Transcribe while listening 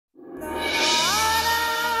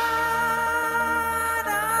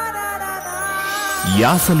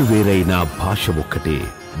యాసలు వేరైన భాష ఒక్కటే,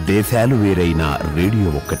 దేశాలు వేరైన రేడియో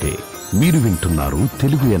ఒక్కటే. మీరు వింటున్నారు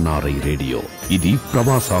తెలుగు NRI రేడియో. ఇది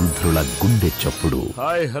ప్రవాసాంధ్రుల గుండె చప్పుడు.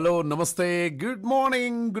 హాయ్, హలో, నమస్తే, good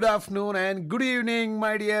morning, good afternoon and good evening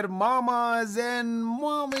my dear మామాస్ and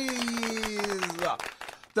mummies.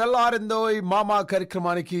 తెల్లారిందోయ్ మామా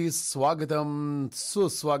కార్యక్రమానికి స్వాగతం,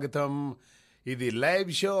 సుస్వాగతం. ఇది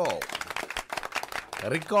లైవ్ షో,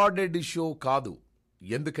 రికార్డెడ్ షో కాదు.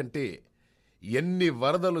 ఎందుకంటే ఎన్ని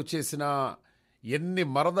వరదలు చేసినా, ఎన్ని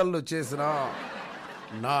మరదళ్ళు చేసినా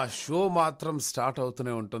నా షో మాత్రం స్టార్ట్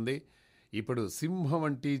అవుతూనే ఉంటుంది. ఇప్పుడు సింహం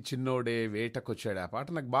వంటి చిన్నోడే వేటకొచ్చాడు, ఆ పాట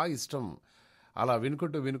నాకు బాగా ఇష్టం. అలా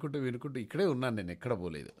వినుకుంటూ వినుకుంటూ వినుకుంటూ ఇక్కడే ఉన్నాను, నేను ఎక్కడ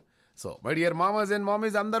పోలేదు. So my dear మామాస్ and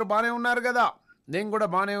mummies, అందరూ బాగానే ఉన్నారు కదా? నేను కూడా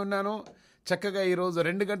బాగానే ఉన్నాను. చక్కగా ఈరోజు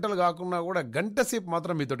 2 గంటలు కాకుండా కూడా గంట సేపు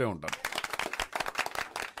మాత్రం మీతోటే ఉంటాను.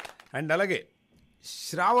 అండ్ అలాగే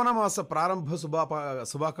శ్రావణ మాస ప్రారంభ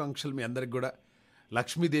శుభాకాంక్షలు మీ అందరికి కూడా.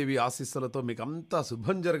 లక్ష్మీదేవి ఆశీస్సులతో మీకు అంతా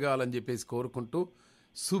శుభం జరగాలని చెప్పేసి కోరుకుంటూ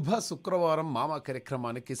శుభ శుక్రవారం మామా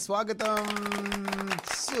కార్యక్రమానికి స్వాగతం,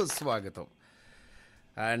 సుస్వాగతం.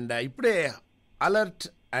 అండ్ ఇప్పుడే అలర్ట్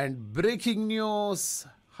అండ్ బ్రేకింగ్ న్యూస్.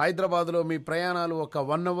 హైదరాబాద్లో మీ ప్రయాణాలు ఒక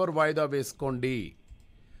 1 అవర్ వాయిదా వేసుకోండి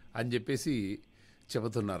అని చెప్పేసి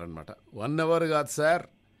చెబుతున్నారనమాట. 1 అవర్ కాదు సార్,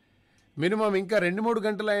 మినిమం ఇంకా 2-3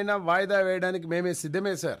 గంటలైనా వాయిదా వేయడానికి మేమే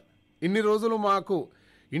సిద్ధమే సార్. ఇన్ని రోజులు మాకు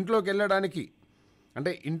ఇంట్లోకి వెళ్ళడానికి,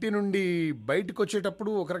 అంటే ఇంటి నుండి బయటకు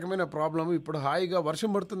వచ్చేటప్పుడు ఒక రకమైన ప్రాబ్లం. ఇప్పుడు హాయిగా వర్షం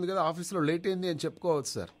పడుతుంది కదా, ఆఫీస్లో లేట్ అయింది అని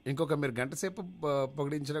చెప్పుకోవచ్చు సార్. ఇంకొక మీరు గంట సేపు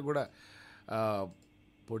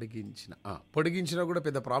పొడిగించినా కూడా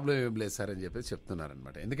పెద్ద ప్రాబ్లం ఏం లేదు సార్ అని చెప్పేసి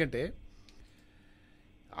చెప్తున్నారనమాట. ఎందుకంటే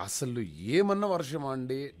అసలు ఏమన్నా వర్షం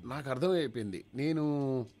అండి, నాకు అర్థమైపోయింది. నేను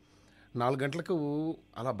 4 గంటలకు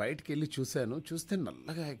అలా బయటికి వెళ్ళి చూస్తే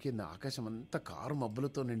నల్లగా ఎక్కింది. ఆకాశం అంతా కారు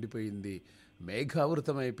మబ్బులతో నిండిపోయింది,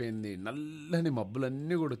 మేఘావృతం అయిపోయింది, నల్లని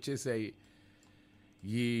మబ్బులన్నీ కూడా వచ్చేసాయి.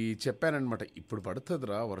 చెప్పానమాట, ఇప్పుడు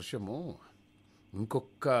పడుతుందిరా వర్షము,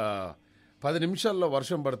 ఇంకొక 10 నిమిషాల్లో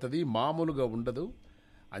వర్షం పడుతుంది, మామూలుగా ఉండదు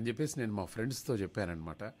అని చెప్పేసి నేను మా ఫ్రెండ్స్తో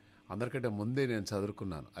చెప్పానమాట. అందరికంటే ముందే నేను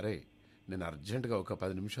చదువుకున్నాను, అరే నేను అర్జెంటుగా ఒక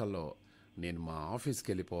 10 నిమిషాల్లో నేను మా ఆఫీస్కి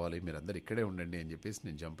వెళ్ళిపోవాలి, మీరందరూ ఇక్కడే ఉండండి అని చెప్పేసి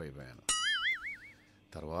నేను జంప్ అయిపోయాను.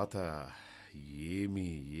 తర్వాత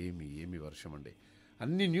ఏమి వర్షం అండి.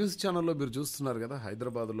 అన్ని న్యూస్ ఛానల్లో మీరు చూస్తున్నారు కదా,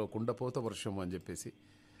 హైదరాబాద్లో కుండపోత వర్షం అని చెప్పేసి.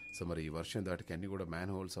 సో మరి ఈ వర్షం దాటికి అన్నీ కూడా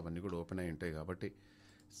మ్యాన్ హోల్స్ అవన్నీ కూడా ఓపెన్ అయి ఉంటాయి. కాబట్టి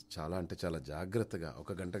చాలా అంటే చాలా జాగ్రత్తగా,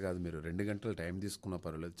 1 గంట కాదు, మీరు 2 గంటలు టైం తీసుకున్నా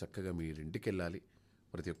పర్వాలేదు, చక్కగా మీరు ఇంటికి వెళ్ళాలి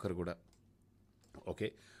ప్రతి ఒక్కరు కూడా. ఓకే,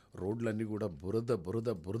 రోడ్లన్నీ కూడా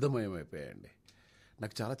బురదమయమైపోయాయండి.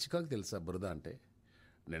 నాకు చాలా చికాకు తెలుసా బురద అంటే.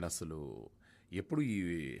 నేను అసలు ఎప్పుడు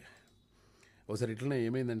ఒకసారి ఇట్లనే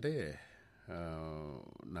ఏమైందంటే,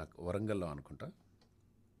 నాకు వరంగల్లో అనుకుంటా,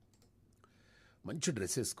 మంచి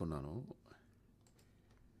డ్రెస్ వేసుకున్నాను,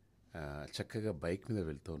 చక్కగా బైక్ మీద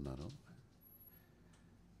వెళ్తూ ఉన్నాను,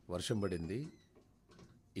 వర్షం పడింది.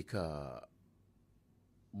 ఇక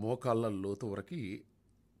మోకాళ్ళ లోతు వరకు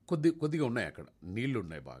కొద్దిగా ఉన్నాయి, అక్కడ నీళ్లు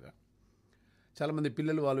ఉన్నాయి బాగా. చాలామంది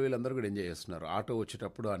పిల్లలు వాళ్ళు వీళ్ళందరూ కూడా ఎంజాయ్ చేస్తున్నారు. ఆటో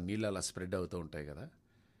వచ్చేటప్పుడు ఆ నీళ్ళు అలా స్ప్రెడ్ అవుతూ ఉంటాయి కదా.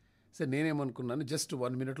 సో నేనేమనుకున్నాను, జస్ట్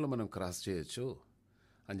 1 మినిట్లో మనం క్రాస్ చేయొచ్చు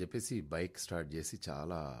అని చెప్పేసి బైక్ స్టార్ట్ చేసి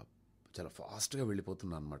చాలా ఫాస్ట్గా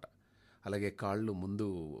వెళ్ళిపోతున్నాను అనమాట. అలాగే కాళ్ళు ముందు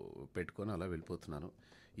పెట్టుకొని అలా వెళ్ళిపోతున్నాను.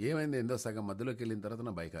 ఏమైంది, ఏందో సగం మధ్యలోకి వెళ్ళిన తర్వాత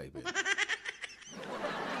నా బైక్ ఆగిపోయింది.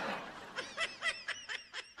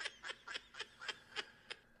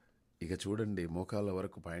 ఇక చూడండి, మోకాళ్ళ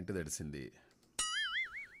వరకు పాయింట్ తడిసింది,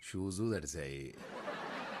 షూజు తడిసాయి,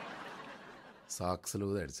 సాక్స్లు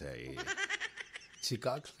తడిసాయి,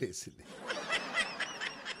 చికాకులు వేసింది.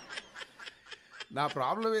 నా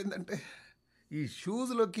ప్రాబ్లం ఏంటంటే, ఈ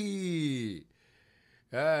షూస్లోకి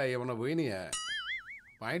ఏమన్నా పోయినాయా,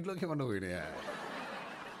 పాయింట్లోకి ఏమన్నా పోయినాయా.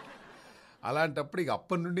 అలాంటప్పుడు ఇక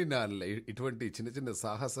అప్పటి నుండి నా ఇటువంటి చిన్న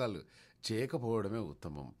సాహసాలు చేయకపోవడమే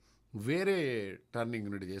ఉత్తమం. వేరే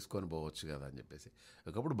టర్నింగ్ నుండి చేసుకొని పోవచ్చు కదా అని చెప్పేసి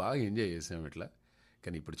ఒకప్పుడు బాగా ఎంజాయ్ చేసాము ఇట్లా.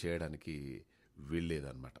 కానీ ఇప్పుడు చేయడానికి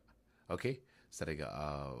వీల్లేదన్నమాట. ఓకే, సరిగా ఆ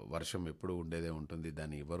వర్షం ఎప్పుడు ఉండేదే ఉంటుంది,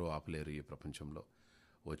 దాన్ని ఎవరు ఆపలేరు ఈ ప్రపంచంలో.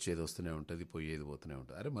 వచ్చేది వస్తూనే ఉంటుంది, పోయేది పోతూనే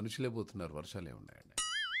ఉంటుంది. అరే మనుషులే పోతున్నారు, వర్షాలే ఉన్నాయండి.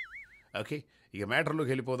 ఓకే, ఇక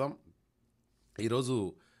మ్యాటర్లోకి వెళ్ళిపోదాం. ఈరోజు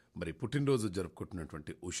మరి పుట్టినరోజు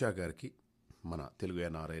జరుపుకుంటున్నటువంటి ఉషా గారికి మన తెలుగు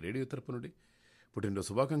NRI రేడియో తరపు నుండి పుట్టినరోజు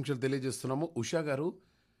శుభాకాంక్షలు తెలియజేస్తున్నాము. ఉషా గారు,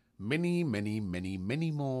 many many many many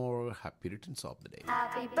more happy returns of the day.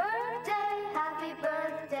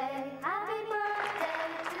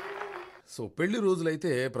 So పెళ్లి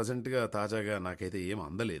రోజులైతే ప్రజెంట్గా తాజాగా నాకైతే ఏం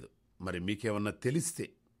అందలేదు. మరి మీకేమన్నా తెలిస్తే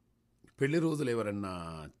పెళ్లి రోజులు ఎవరన్నా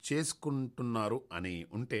చేసుకుంటున్నారు అని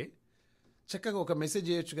ఉంటే చక్కగా ఒక మెసేజ్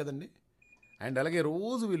చేయొచ్చు కదండి. అండ్ అలాగే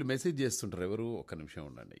రోజు వీళ్ళు మెసేజ్ చేస్తుంటారు. ఎవరు, ఒక్క నిమిషం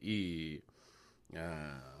ఉండండి. ఈ ఆ,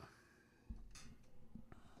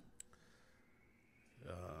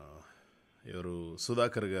 ఆ, ఎవరు,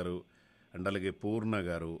 సుధాకర్ గారు అండ్ అలాగే పూర్ణ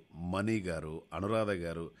గారు, మణి గారు, అనురాధ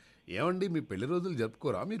గారు, ఏమండి మీ పెళ్లి రోజులు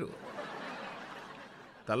జరుపుకోరా మీరు?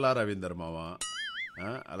 తల్లా రవీందర్ మామ,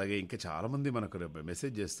 అలాగే ఇంకా చాలామంది మనకు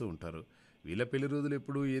మెసేజ్ చేస్తూ ఉంటారు. వీళ్ళ పెళ్లి రోజులు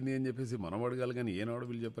ఎప్పుడు ఏంది అని చెప్పేసి మనం అడగాలి, కానీ ఏనాడు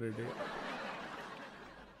వీళ్ళు చెప్పారంటే.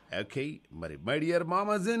 ఓకే, మరి my dear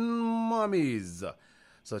మామాజ్ and mummies,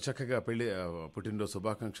 so చక్కగా పుట్టినరోజు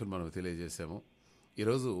శుభాకాంక్షలు మనం తెలియజేసాము.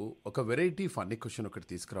 ఈరోజు ఒక వెరైటీ ఫన్నీ క్వశ్చన్ ఒకటి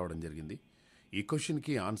తీసుకురావడం జరిగింది. ఈ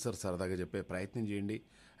క్వశ్చన్కి ఆన్సర్ సరదాగా చెప్పే ప్రయత్నం చేయండి.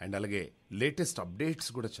 అండ్ అలాగే లేటెస్ట్ అప్డేట్స్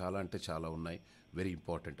కూడా చాలా అంటే చాలా ఉన్నాయి, వెరీ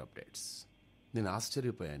ఇంపార్టెంట్ అప్డేట్స్. నేను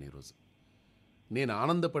ఆశ్చర్యపోయాను ఈరోజు, నేను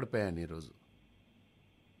ఆనందపడిపోయాను ఈరోజు,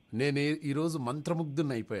 నేను ఈరోజు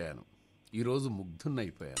మంత్రముగ్ధుని అయిపోయాను, ఈరోజు ముగ్ధుని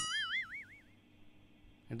అయిపోయాను.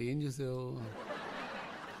 అంటే ఏం చూసావు?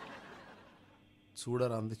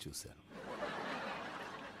 చూడరాంది చూశాను.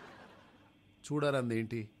 చూడరాంది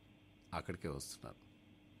ఏంటి? అక్కడికే వస్తున్నాను.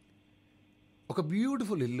 ఒక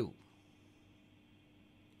బ్యూటిఫుల్ ఇల్లు.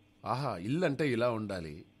 ఆహా, ఇల్లు అంటే ఇలా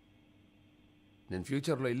ఉండాలి, నేను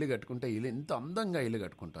ఫ్యూచర్లో ఇల్లు కట్టుకుంటే ఇల్లు ఎంత అందంగా ఇల్లు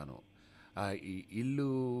కట్టుకుంటాను. ఈ ఇల్లు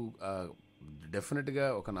డెఫినెట్గా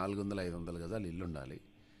ఒక 400-500 గజాలు ఇల్లు ఉండాలి.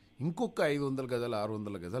 ఇంకొక 500 గజాలు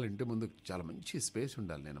 600 గజాలు ఇంటి ముందు చాలా మంచి స్పేస్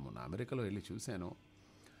ఉండాలి. నేను మొన్న అమెరికాలో వెళ్ళి చూశాను.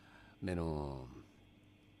 నేను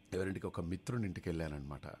ఎవరింటికి, ఒక మిత్రుని ఇంటికి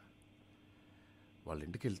వెళ్ళానమాట. వాళ్ళ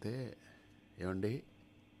ఇంటికి వెళ్తే, ఏమండి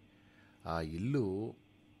ఆ ఇల్లు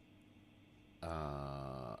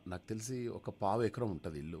నాకు తెలిసి ఒక 1/2 ఎకరం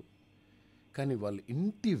ఉంటుంది ఇల్లు. కానీ వాళ్ళ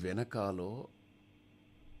ఇంటి వెనకాలో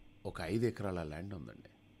ఒక 5 ఎకరాల ల్యాండ్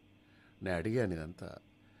ఉందండి. నేను అడిగాను, ఇదంతా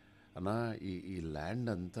అన్నా ఈ ల్యాండ్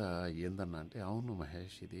అంతా ఏందన్నా అంటే, అవును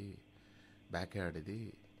మహేష్, ఇది బ్యాక్ యార్డ్, ఇది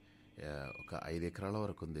ఒక 5 ఎకరాల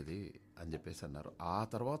వరకు ఉంది ఇది అని చెప్పేసి అన్నారు. ఆ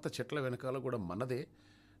తర్వాత చెట్ల వెనకాల కూడా మనదే,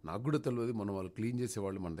 నాకు కూడా తెలియదు. మనం వాళ్ళు క్లీన్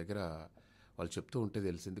చేసేవాళ్ళు మన దగ్గర వాళ్ళు చెప్తూ ఉంటే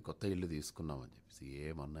తెలిసింది, కొత్త ఇల్లు తీసుకున్నామని చెప్పేసి.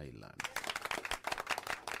 ఏమన్నా ఇల్లా అని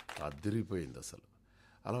అదిరిపోయింది అసలు.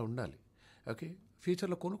 అలా ఉండాలి. ఓకే,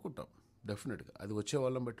 ఫ్యూచర్లో కొనుక్కుంటాం డెఫినెట్గా, అది వచ్చే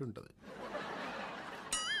వాళ్ళని బట్టి ఉంటుంది.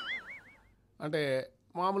 అంటే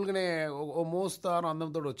మామూలుగానే ఓ మోస్తారు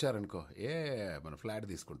అందంతో వచ్చారనుకో, మన ఫ్లాట్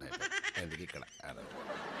తీసుకుంటాయి ఎందుకు ఇక్కడ.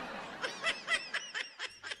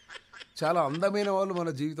 చాలా అందమైన వాళ్ళు మన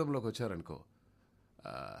జీవితంలోకి వచ్చారనుకో,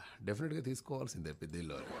 డెఫినెట్గా తీసుకోవాల్సిందే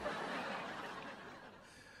పెద్దిల్లు అని.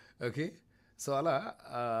 ఓకే, సో అలా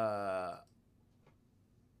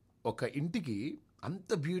ఒక ఇంటికి,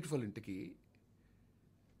 అంత బ్యూటిఫుల్ ఇంటికి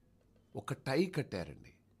ఒక టై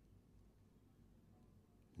కట్టారండి.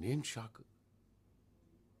 నేను షాక్,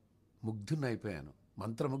 ముగ్ధుని అయిపోయాను,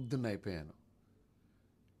 మంత్రముగ్ధుని అయిపోయాను.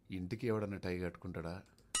 ఇంటికి ఎవడన్నా టై కట్టుకుంటాడా?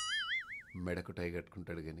 మెడకు టై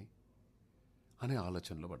కట్టుకుంటాడు కానీ అనే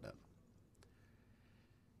ఆలోచనలో పడ్డాను.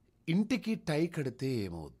 ఇంటికి టై కడితే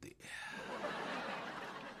ఏమవుద్ది?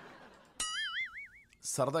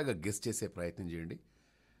 సరదాగా గెస్ చేసే ప్రయత్నం చేయండి.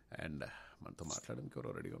 అండ్ మనతో మాట్లాడడానికి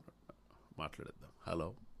ఎవరో రెడీగా ఉన్నాడు, మాట్లాడేద్దాం. హలో,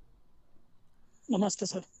 నమస్తే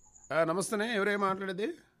సార్. నమస్తేనే, ఎవరే మాట్లాడేది?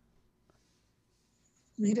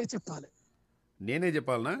 మీరే చెప్పాలి. నేనే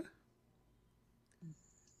చెప్పాలనా?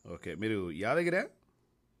 ఓకే, మీరు యాదగిరా?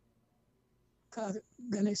 కాదు,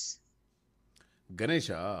 గణేష్.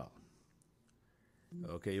 గణేషా?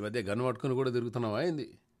 ఓకే, ఈ మధ్య గన్ పట్టుకుని కూడా తిరుగుతున్నావా ఏంది?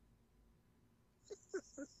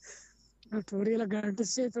 టూడీలో గంట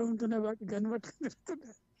సేపు ఉంటున్నా, గన్ పట్టుకుని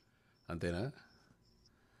తిరుగుతున్నా. అంతేనా?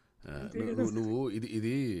 నువ్వు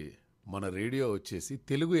ఇది మన రేడియో వచ్చేసి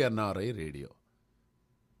తెలుగు ఎన్ఆర్ఐ రేడియో.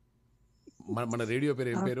 మన రేడియో పేరు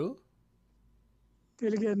ఏం పేరు?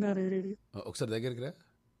 Telugu NRI radio. ఒకసారి దగ్గరికి రా.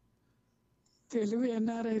 Telugu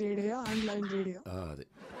NRI radio, online radio. అదే.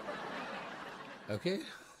 Okay,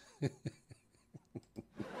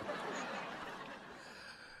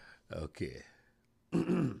 okay.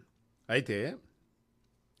 అయితే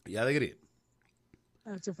యాదగిరి,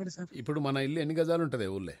 చెప్పండి సార్. ఇప్పుడు మన ఇల్లు ఎన్ని గజాలు ఉంటుంది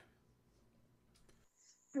ఊళ్ళో?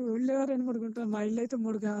 ఊళ్ళో 2-3 గుంటలు. మా ఇల్లు అయితే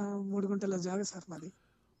 3 గుంటల జాగా సార్ మాది.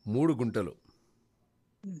 3 గుంటలు.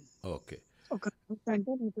 ఓకే, ఒక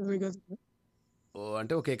అంటే 120 గజాలు.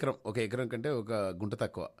 అంటే ఒక ఎకరం కంటే ఒక గుంట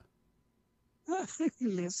తక్కువ.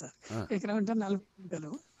 లేదు సార్, ఎకరం అంటే 40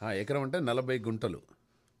 గుంటలు. ఎకరం అంటే 40 గుంటలు.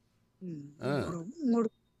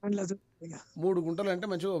 3 గుంటలు అంటే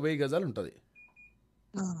మంచిగా 1000 గజాలు ఉంటుంది.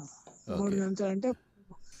 3 గంటలు అంటే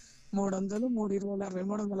 300,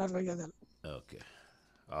 320 గజాలు. Okay,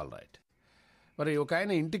 all right. మరి ఒక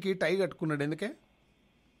ఆయన ఇంటికి టై కట్టుకున్నాడు, ఎందుకే?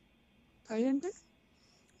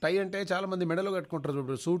 టై అంటే చాలామంది మెడలో కట్టుకుంటారు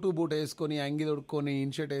చూడు. సూటు బూట్ వేసుకొని, అంగి తొడుక్కొని,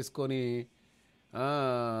 ఇన్షర్ట్ వేసుకొని ఆ,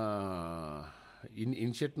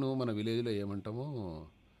 ఇన్షర్ట్ను మన విలేజ్లో ఏమంటాము,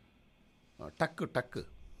 టక్ టక్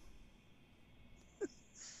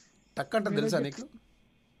టక్ అంటే మీరే తెలుసా చెప్పి నీకు?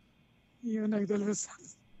 ఇవో నాకు తెలియదు సార్.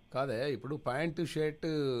 కాదే, ఇప్పుడు ప్యాంటు షర్ట్,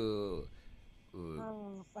 ఆ,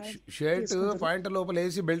 పాయింట్ షర్ట్ తీసుకుంటారు. ప్యాంటు లోపల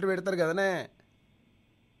వేసి బెల్ట్ పెడతారు కదనే,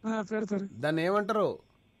 పెడతారు. దాన్ని ఏమంటారు?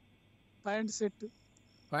 Point set.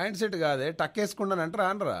 ప్యాంట్ షర్ట్ కాదే, టక్ వేసుకుంటాను అంటారా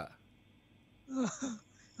అనరా?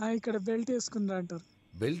 ఇక్కడ బెల్ట్ వేసుకున్నారు అంటారు.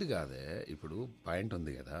 బెల్ట్ కాదే, ఇప్పుడు ప్యాంట్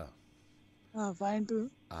ఉంది కదా, పాయింట్.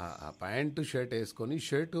 ఆ ప్యాంటు షర్ట్ వేసుకొని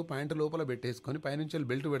షర్టు ప్యాంటు లోపల పెట్టేసుకొని పైనుంచి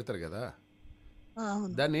బెల్ట్ పెడతారు కదా,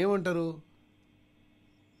 అవును, దాన్ని ఏమంటారు?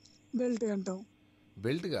 బెల్ట్ అంటాం.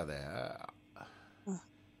 బెల్ట్ కాదా, ఆ,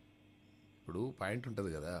 ఇప్పుడు ప్యాంట్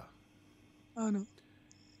ఉంటుంది కదా, అవును.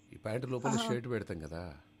 ఈ ప్యాంటు లోపల షర్ట్ పెడతాం కదా,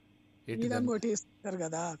 ఎట్టి మీద దాన్ని ఇంకోటి వేస్తారు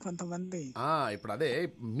కదా కొంతమంది. ఇప్పుడు అదే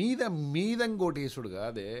మీద మీదంగోటేసుడు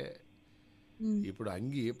కాదే, ఉమ్. ఇప్పుడు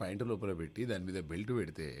అంగి ప్యాంటు లోపల పెట్టి దాని మీద బెల్ట్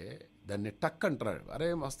పెడితే దాన్ని టక్ అంటారు. అరే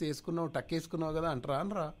మస్తు వేసుకున్నావు, టక్ వేసుకున్నావు కదా అంటారా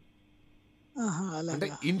అనరా? అంటే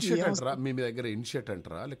అలాగా ఇన్షర్ట్ అంటారా మీ దగ్గర? ఇన్షర్ట్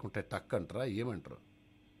అంటారా లేకుంటే టక్ అంటారా, ఏమంటారు?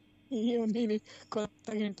 ఏమో నేను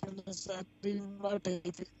కొత్తగా వింటున్నా సార్ ఈ మాట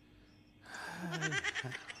అయితే.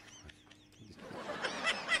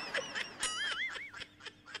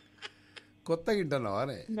 కొత్తగా వింటున్నావా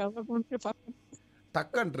అనే? నవ్వకుంటే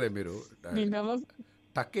టక్ అంటారే మీరు, నేను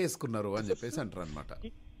టక్ వేసుకున్నారు అని చెప్పేసి అంటారు అనమాట.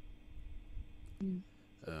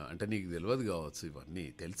 అంటే నీకు తెలియదు కావచ్చు, ఇవన్నీ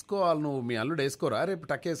తెలుసుకోవాలి నువ్వు. మీ అల్లుడు వేసుకోరా రేపు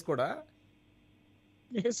టక్ వేసుకోడా?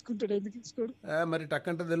 వేసుకుంటాడు, ఎందుకు వేసుకోడు? మరి టక్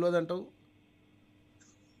అంటే తెలియదు అంటావు.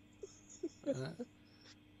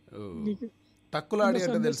 నీకు టక్కులాడి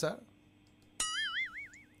అంటే తెలుసా?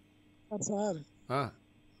 సార్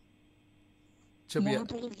చెప్పి.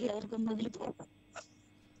 మోటోలకి ఎవరికన్నా మిగిలిపో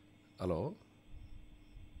హలో,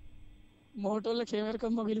 మోటోలకి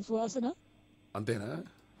ఎవరికన్నా మిగిలిపోవాల్సిన అంతేనా?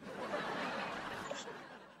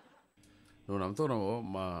 నువ్వు నమ్ముతున్నావు?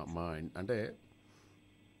 మా అంటే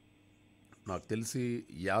నాకు తెలిసి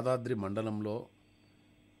యాదాద్రి మండలంలో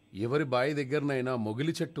ఎవరి బావి దగ్గరనైనా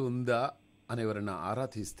మొగిలి చెట్టు ఉందా అని ఎవరైనా ఆరా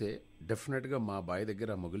తీస్తే డెఫినెట్గా మా బావి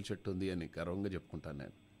దగ్గర మొగిలి చెట్టు ఉంది అని గర్వంగా చెప్పుకుంటాను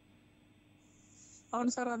నేను.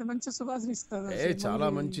 అవును సార్, అది మంచి సువాసన ఇస్తుంది. చాలా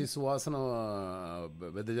మంచి సువాసన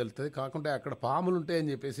వెదజల్లుతుంది. కాకుంటే అక్కడ పాములు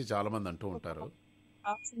ఉంటాయని చెప్పేసి చాలామంది అంటూ ఉంటారు.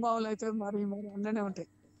 తాసుమావులు అయితే మరి మరి ఉండనే ఉంటాయి.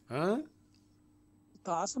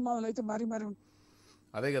 తాసుమావులు అయితే మరి మరి ఉంటాయి.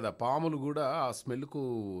 అదే కదా, పాములు కూడా ఆ స్మెల్కు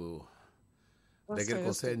దగ్గరికి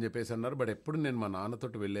వస్తాయని చెప్పేసి అన్నారు. బట్ ఎప్పుడు నేను మా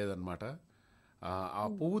నాన్నతోటి వెళ్ళేదన్నమాట. ఆ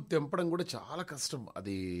పువ్వు తెంపడం కూడా చాలా కష్టం.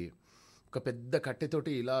 అది ఒక పెద్ద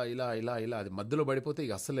కట్టెతోటి ఇలా ఇలా ఇలా ఇలా అది మధ్యలో పడిపోతే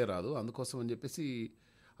ఇక అస్సలే రాదు. అందుకోసం అని చెప్పేసి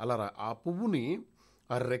అలా ఆ పువ్వుని,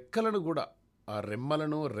 ఆ రెక్కలను కూడా, ఆ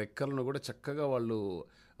రెమ్మలను రెక్కలను కూడా చక్కగా వాళ్ళు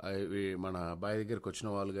మన బావి దగ్గరికి వచ్చిన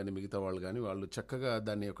వాళ్ళు కానీ మిగతా వాళ్ళు కానీ వాళ్ళు చక్కగా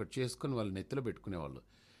దాన్ని ఒకటి చేసుకుని వాళ్ళు నెత్తిలో పెట్టుకునేవాళ్ళు.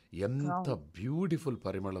 ఎంత బ్యూటిఫుల్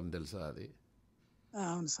పరిమళం తెలుసా అది.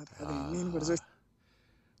 అవును సార్, అది నేను కూడా చూసి.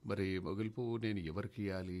 మరి మొగిలి పువ్వు నేను ఎవరికి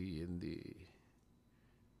ఇవ్వాలి ఏంది,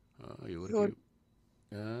 ఎవరికి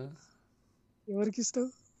ఎవరికి ఇస్తావు?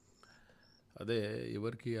 అదే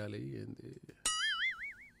ఎవరికి ఇవ్వాలి ఏంది,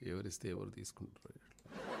 ఎవరిస్తే ఎవరు తీసుకుంటారు.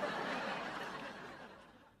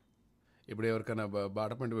 ఇప్పుడు ఎవరికైనా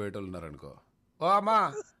బాటపండి పోయేటోళ్ళు ఉన్నారనుకో, ఓ అమ్మా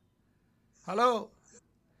హలో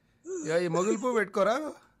ఈ మొగిలి పువ్వు పెట్టుకోరా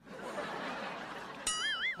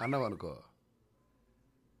అన్నావు అనుకో,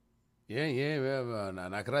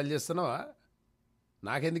 నకరాలు చేస్తున్నావా,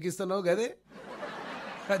 నాకెందుకు ఇస్తున్నావు గదే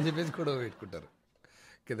అని చెప్పేసి కూడా పెట్టుకుంటారు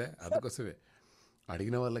కదా. అందుకోసమే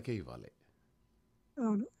అడిగిన వాళ్ళకే ఇవ్వాలి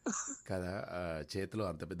అవును కదా. చేతిలో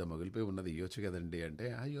అంత పెద్ద మొగిలిపోయి ఉన్నది ఇవ్వచ్చు కదండి అంటే,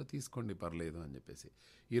 అయ్యో తీసుకోండి పర్లేదు అని చెప్పేసి.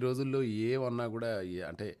 ఈ రోజుల్లో ఏమన్నా కూడా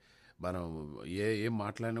అంటే మనం ఏం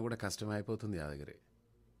మాట్లాడినా కూడా కష్టమే అయిపోతుంది ఆ దగ్గరే.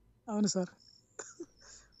 అవును సార్,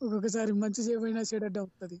 ఒక్కొక్కసారి మంచి చేయబోయినా చెడడ్డం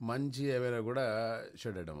వస్తుంది. మంచి ఏమైనా కూడా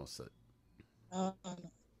చెడడం వస్తుంది.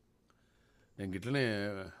 నేను ఇట్లనే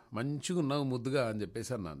మంచిగా ఉన్నావు ముద్దుగా అని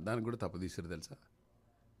చెప్పేసి అన్నాను, దానికి కూడా తప్పు తీసారు తెలుసా.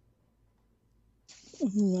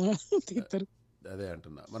 అదే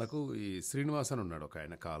అంటున్నా. మనకు ఈ శ్రీనివాస్ అని ఉన్నాడు ఒక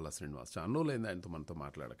ఆయన, కాళ్ళ శ్రీనివాస్. చాలా రోజులైంది ఆయనతో మనతో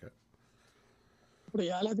మాట్లాడక. ఇప్పుడు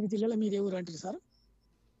యాదాద్రి జిల్లాలో మీదే ఊరు అంటారు సార్?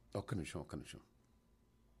 ఒక్క నిమిషం.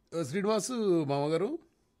 శ్రీనివాసు మామగారు,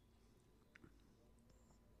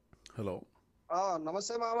 హలో.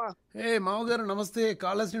 నమస్తే మామ. మామగారు నమస్తే.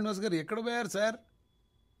 కాళ్ళ శ్రీనివాస్ గారు ఎక్కడ పోయారు సార్?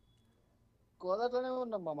 కోదాట్లోనే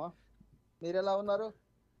ఉన్నాం మామ. మీరు ఎలా ఉన్నారు?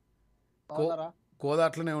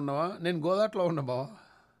 కోదాట్లోనే ఉన్నావా? నేను గోదాట్లో ఉన్నా బావా.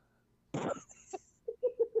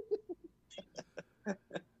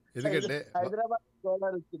 ఎందుకంటే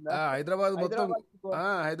హైదరాబాద్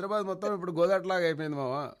మొత్తం ఇప్పుడు గోదాట్లాగా అయిపోయింది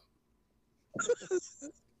మావా.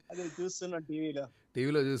 అదే చూస్తున్నాను టీవీలో.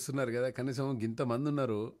 టీవీలో చూస్తున్నారు కదా, కనీసం ఇంతమంది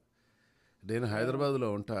ఉన్నారు. నేను హైదరాబాద్లో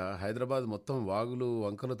ఉంటా. హైదరాబాద్ మొత్తం వాగులు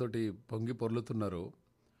వంకలతోటి పొంగి పొర్లుతున్నారు.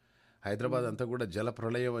 హైదరాబాద్ అంతా కూడా జల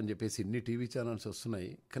ప్రళయం అని చెప్పేసి ఇన్ని టీవీ ఛానల్స్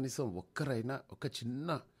వస్తున్నాయి. కనీసం ఒక్కరైనా ఒక చిన్న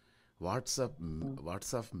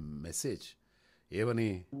వాట్సాప్ మెసేజ్ ఏమని,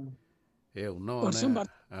 ఏ ఉన్నావా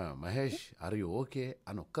మహేష్, ఆర్ యు ఓకే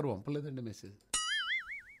అని ఒక్కరు పంపలేదండి మెసేజ్.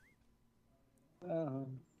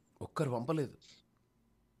 ఒక్కరు పంపలేదు.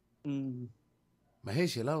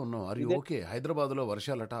 మహేష్ ఎలా ఉన్నావు, ఆర్ యు ఓకే, హైదరాబాద్లో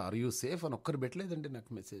వర్షాలట, ఆర్ యు సేఫ్ అని ఒక్కరు పెట్టలేదండి నాకు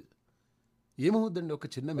మెసేజ్. ఏమవుద్దండి ఒక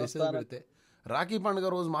చిన్న మెసేజ్ పెడితే? రాఖీ పండుగ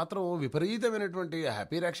రోజు మాత్రం విపరీతమైనటువంటి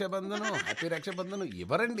హ్యాపీ రక్షాబంధనం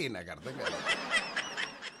ఇవ్వరండి, నాకు అర్థం కాదు.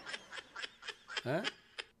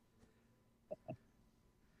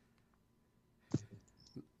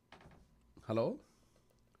 హలో,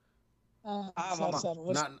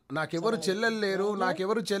 నాకెవరు చెల్లెలు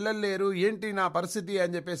లేరు ఏంటి నా పరిస్థితి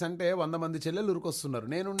అని చెప్పేసి అంటే 100 మంది చెల్లెలు ఉరికొస్తున్నారు.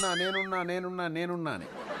 నేనున్నా అని.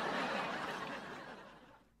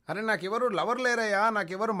 అరే నాకెవరు లవర్ లేరయ్యా,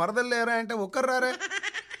 నాకెవరు మరదలు లేరా అంటే ఒక్కరు రారే.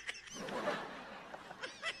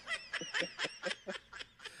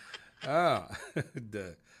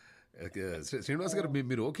 శ్రీనివాస్ గారు,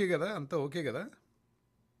 మీరు ఓకే కదా, అంతా ఓకే కదా?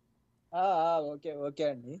 ఓకే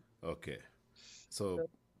అండి. ఓకే. సో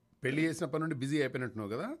పెళ్లి చేసినప్పటి నుండి బిజీ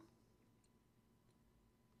అయిపోయినట్టున్నావు కదా?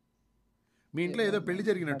 మీ ఇంట్లో ఏదో పెళ్లి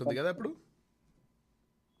జరిగినట్టుంది కదా ఇప్పుడు?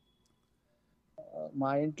 మా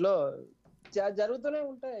ఇంట్లో జరుగుతూనే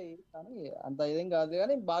ఉంటాయి కానీ అంత ఇదేం కాదు,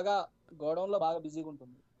 కానీ బాగా గోడౌన్ లో బాగా బిజీగా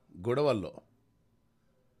ఉంటుంది. గోడౌన్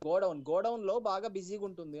లో బాగా బిజీగా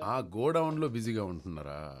ఉంటుంది. గోడౌన్ లో బిజీగా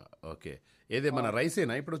ఉంటున్నారా? ఓకే. ఏదేమన్నా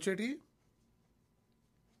రైసేనా ఇప్పుడు వచ్చేటి?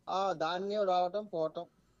 ధాన్యం రావటం పోవటం.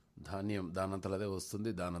 ధాన్యం దానంతలదే వస్తుంది,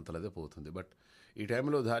 దానంతలదే పోతుంది. బట్ ఈ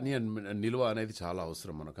టైంలో ధాన్యం నిల్వ అనేది చాలా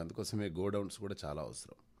అవసరం మనకు. అందుకోసమే గోడౌన్స్ కూడా చాలా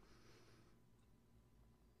అవసరం.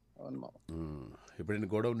 ఇప్పుడు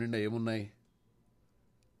గోడౌన్ నిండా ఏమున్నాయి?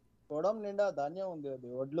 గోడౌన్ నిండా ధాన్యం ఉంది. అది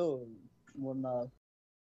వడ్లు, మొన్న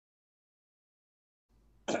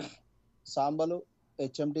సాంబలు,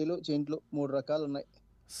 హెచ్ఎంటీలు, చింట్లు 3 రకాలు ఉన్నాయి.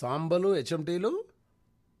 సాంబలు, హెచ్ఎంటీలు,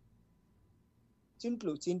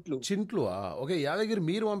 చింట్లు. ఓకే. యాదగిరి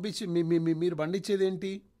మీరు పంపించి మీరు పండించేది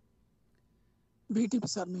ఏంటి? బీటీ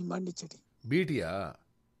సార్ మేము పండించేది. బీటీయా?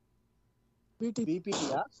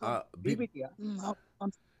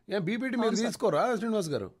 బీపీటీ మీరు తీసుకోరా శ్రీనివాస్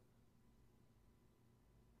గారు?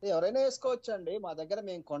 ఎవరైనా వేసుకోవచ్చండి. మా దగ్గర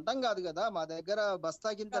మేము కొంటాం కాదు కదా, మా దగ్గర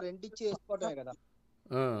బస్తా కింద రెంట్ ఇచ్చి వేసుకోవటమే కదా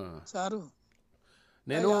సారు.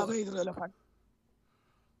 నేను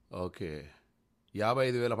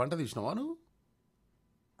 55,000 పంట తీసినావా నువ్వు?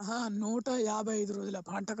 155 రోజుల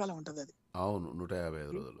పంటకాలం ఉంటది అది. అవును,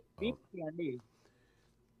 155 రోజులు.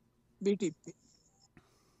 బీటీపీ,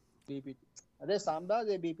 అదే సాంబా,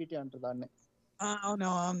 అదే బీపీటీ అంటారు దాన్ని.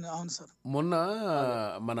 అవును సార్. మొన్న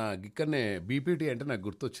మన ఇక్కడనే బీపీటీ అంటే నాకు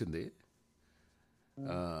గుర్తొచ్చింది.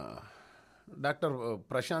 డాక్టర్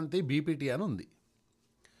ప్రశాంతి బీపీటీ అని ఉంది.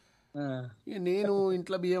 నేను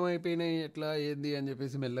ఇంట్లో బియ్యం అయిపోయినాయి, ఎట్లా ఏంది అని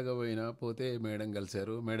చెప్పేసి మెల్లగా పోతే మేడం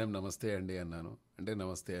కలిశారు. మేడం నమస్తే అండి అన్నాను. అంటే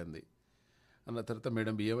నమస్తే అంది. అన్న తర్వాత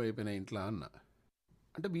మేడం బియ్యం అయిపోయినాయి ఇంట్లో అన్న.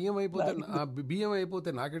 అంటే బియ్యం అయిపోతే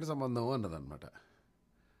నాకేంటి సంబంధం అన్నదన్నమాట.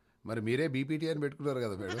 మరి మీరే బీపీటీ అని పెట్టుకున్నారు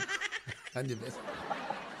కదా మేడం అని చెప్పేసి.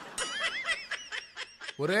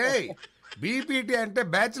 ఒరే, బీపీటీ అంటే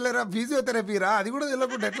బ్యాచులర్ ఆఫ్ ఫిజియోథెరపీ రా, అది కూడా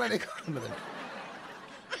తెలియకుండా ఎట్లా అన్నదండి.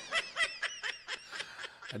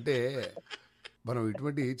 అంటే మనం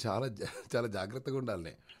ఇటువంటి చాలా చాలా జాగ్రత్తగా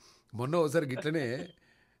ఉండాలి. మొన్న ఒకసారి గిట్లనే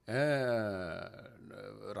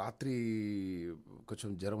రాత్రి కొంచెం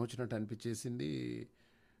జ్వరం వచ్చినట్టు అనిపించేసింది.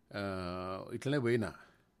 ఇట్లనే పోయినా,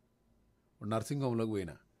 నర్సింగ్ హోమ్లోకి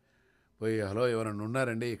పోయి హలో ఎవరన్నా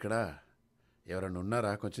ఉన్నారండి ఇక్కడ, ఎవరన్నా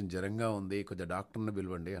ఉన్నారా, కొంచెం జ్వరంగా ఉంది, కొంచెం డాక్టర్ని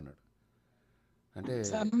పిలవండి అన్నాడు. అంటే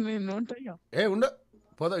ఉండ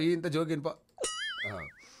పోదా ఇంత జోకిన్ పో.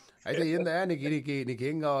 అయితే ఏందా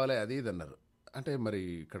నీకేం కావాలి అది ఇది అన్నారు. అంటే మరి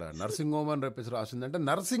ఇక్కడ నర్సింగ్ హోమ్ అని చెప్పేసి రాసింది. అంటే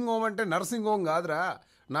నర్సింగ్ హోమ్ అంటే నర్సింగ్ హోమ్ కాదురా,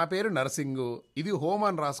 నా పేరు నర్సింగు, ఇది హోమ్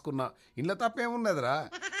అని రాసుకున్నా, ఇంట్లో తప్పేమున్నదిరా,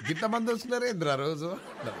 ఇంతమంది వస్తున్నారే ఇంద్రా రోజు.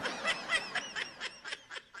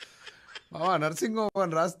 నర్సింగ్ హోమ్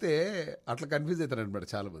అని రాస్తే అట్లా కన్ఫ్యూజ్ అవుతారు అనమాట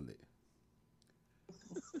చాలామంది.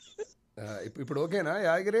 ఇప్పుడు ఓకేనా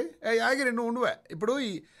యాగిరి? యాగిరి నువ్వు ఉండువా. ఇప్పుడు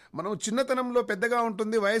మనం చిన్నతనంలో పెద్దగా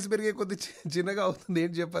ఉంటుంది, వయసు పెరిగే కొద్ది చిన్నగా అవుతుంది,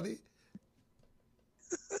 ఏంటి చెప్పది?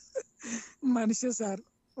 మనిషి సార్,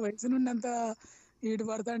 వయసు నుండి అంత ఈడు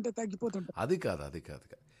పడతా అంటే తగ్గిపోతుంటా. అది కాదు.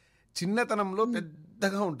 చిన్నతనంలో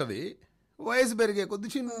పెద్దగా ఉంటుంది, వయసు పెరిగే కొద్ది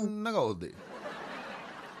చిన్నగా అవుద్ది.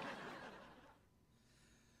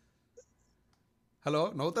 హలో,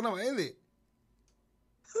 నవ్వుతున్నావా? ఏది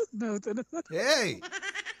నవ్వుతాను. ఏయ్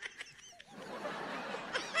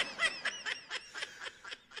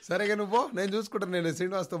సరేగా నువ్వు, నేను చూసుకుంటాను, నేను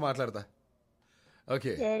శ్రీనివాస్తో మాట్లాడతా.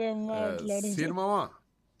 ఓకే సరే మాట్లాడి సినిమామా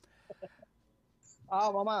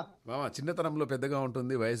మామా మామ, చిన్నతనంలో పెద్దగా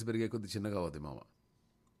ఉంటుంది, వయసు పెరిగే కొద్ది చిన్నగా అవుతుంది మామ.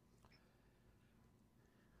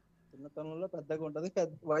 చిన్నతనంలో పెద్దగా ఉంటది,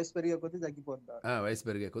 వయసు పెరిగే కొద్దీ తగ్గిపోతాడు. వయసు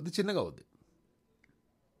పెరిగే కొద్ది చిన్నగా అవుద్ది.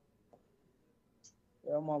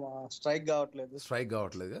 ఏమమ్మా స్ట్రైక్ కావట్లేదు.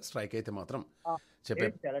 స్ట్రైక్ అయితే మాత్రం చెప్పే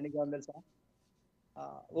తెలుసా,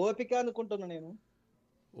 ఓపిక అనుకుంటున్నా నేను.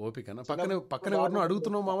 ఓపికనా? పక్కన ఎవరినో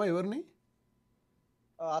అడుగుతున్నావు మామ, ఎవరిని?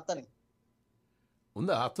 అతని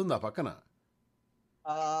ఉందా, అత్తుందా పక్కన?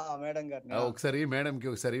 మేడం గారిని. ఒకసారి మేడంకి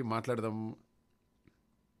ఒకసారి మాట్లాడుద్దాం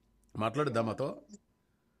మాతో.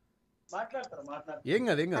 మాట్లాడతారు. ఏం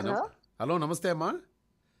కాదు. హలో నమస్తే అమ్మా.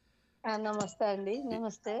 నమస్తే అండి.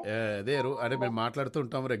 నమస్తే. అదే అంటే మేము మాట్లాడుతూ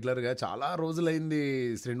ఉంటాం రెగ్యులర్గా. చాలా రోజులైంది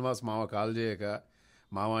శ్రీనివాస్ మామ కాల్ చేయక.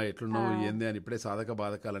 మామ ఎట్లున్నావు ఏంది అని ఇప్పుడే సాధక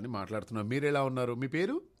బాధకాలని మాట్లాడుతున్నాం. మీరు ఎలా ఉన్నారు? మీ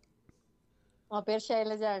పేరు? మా పేరు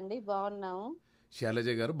శైలజ అండి. బాగున్నాము. శైలజ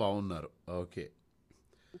గారు బాగున్నారు. ఓకే.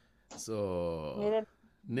 సో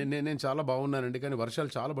నేను చాలా బాగున్నానండి, కానీ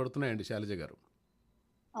వర్షాలు చాలా పడుతున్నాయండి శైలజ గారు.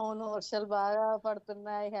 అవును, వర్షాలు బాగా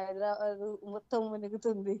పడుతున్నాయి. హైదరాబాద్ మొత్తం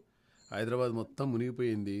మునిగుతుంది. హైదరాబాద్ మొత్తం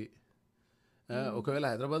మునిగిపోయింది. ఒకవేళ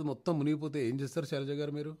హైదరాబాద్ మొత్తం మునిగిపోతే ఏం చేస్తారు శైలజ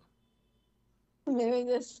గారు మీరు? మేమేం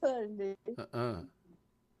చేస్తామండి,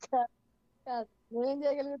 మేమేం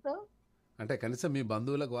చేయగలుగుతాం అంటే కనీసం మీ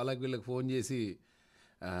బంధువులకు వీళ్ళకి ఫోన్ చేసి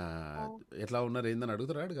ఎట్లా ఉన్నారు ఏందని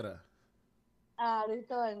అడుగుతారా?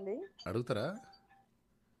 అడుగుతామండి. అడుగుతారా?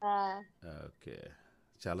 ఓకే,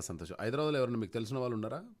 చాలా సంతోషం. హైదరాబాద్లో ఎవరైనా మీకు తెలిసిన వాళ్ళు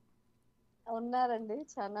ఉన్నారా? ఉన్నారండి,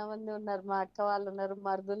 చాలా మంది ఉన్నారు. మా అక్క వాళ్ళు ఉన్నారు,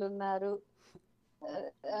 మరుదులు ఉన్నారు,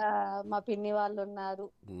 మా పిన్ని వాళ్ళు ఉన్నారు,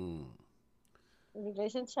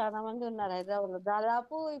 రిలేషన్స్ చాలా మంది ఉన్నారు హైదరాబాద్ లో.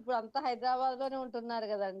 దాదాపు ఇప్పుడు అంతా హైదరాబాద్ లోనే ఉంటున్నారు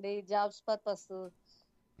కదండి, జాబ్స్ పర్పస్.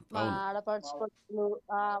 మా ఆడపడుచుకోళ్ళు,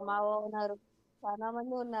 మా ఓనరు, చాలా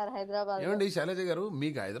మంది ఉన్నారు హైదరాబాద్. ఏమండి శైలజ గారు,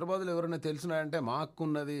 మీకు హైదరాబాద్లో ఎవరైనా తెలిసినారంటే మా అక్క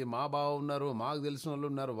ఉన్నది, మా బావ ఉన్నారు, మాకు తెలిసిన వాళ్ళు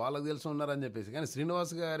ఉన్నారు, వాళ్ళకి తెలిసిన ఉన్నారు అని చెప్పేసి, కానీ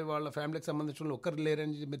శ్రీనివాస్ గారి వాళ్ళ ఫ్యామిలీకి సంబంధించిన వాళ్ళు ఒక్కరు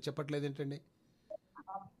లేరని మీరు చెప్పట్లేదు ఏంటండి?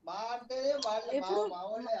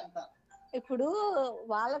 ఇప్పుడు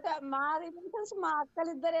వాళ్ళ మా రిలేషన్స్ మా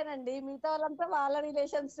అక్కలిద్దరేనండి, మిగతా వాళ్ళంతా వాళ్ళ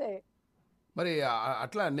రిలేషన్సే. మరి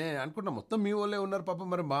అట్లా నేను అనుకుంటా మొత్తం మీ వాళ్ళే ఉన్నారు పాపం.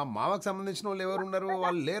 మరి మా మామకు సంబంధించిన వాళ్ళు ఎవరు ఉన్నారు?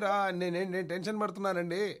 వాళ్ళు లేరా? నేను టెన్షన్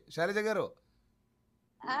పడుతున్నానండి శైలజ గారు.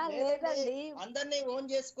 లేదండి, అందరినీ ఓన్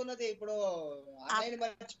చేసుకున్నది. ఇప్పుడు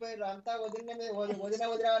మర్చిపోయారు అంతా, వదిన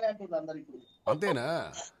అని అంటుంది అందరు ఇప్పుడు. అంతేనా?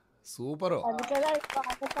 సూపర్.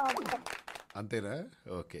 అంతేనా?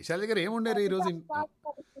 ఓకే. శైలజ గారు ఏముండారు ఈరోజు?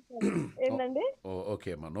 ఏంటండి? ఓకే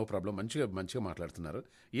అమ్మా, నో ప్రాబ్లం. మంచిగా మాట్లాడుతున్నారు.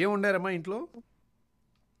 ఏముండారమ్మా ఇంట్లో?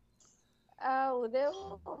 ఉదయం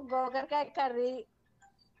గోకరకాయ కర్రీ,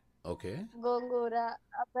 ఓకే, గోంగూర,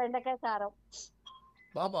 బెండకాయ కారం.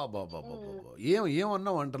 బాబా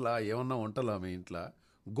ఏమన్నా వంటలా మీ ఇంట్లో?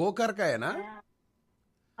 గోకరకాయనా?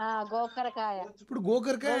 గోకరకాయ. ఇప్పుడు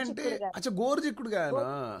గోకరకాయ అంటే గోరుచిక్కుడుకాయనా?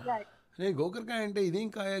 నేను గోకరకాయ అంటే ఇదేం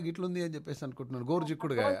కాయ గిట్లుంది అని చెప్పేసి అనుకుంటున్నాను.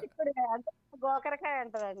 గోరుచిక్కుడుకాయ అంటే గోకరకాయ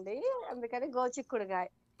అంటారండి, అందుకని గోచిక్కుడుకాయ.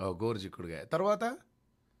 గోరుచిక్కుడుకాయ. తర్వాత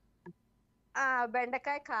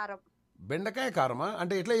బెండకాయ కారం. బెండకాయ కారమా?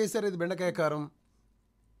 అంటే ఎట్లా చేస్తారు ఇది బెండకాయ కారం?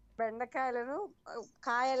 బెండకాయలను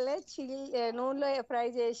కాయలే నూనెలో ఫ్రై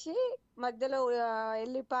చేసి మధ్యలో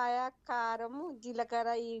ఎల్లిపాయ, కారం, జీలకర్ర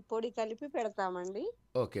ఈ పొడి కలిపి పెడతామండి.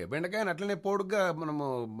 ఓకే, బెండకాయని అట్లనే పొడుగ్గా మనము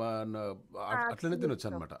అట్లనే తినొచ్చు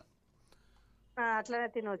అనమాట. అట్లనే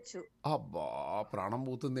తినొచ్చు. అబ్బా, ప్రాణం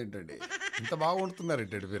పోతుంది ఏంటండి, ఇంత బాగా వండుతున్నారు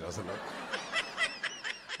ఏంటండి మీరు అసలు.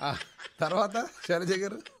 తర్వాత శైలజ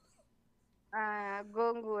గారు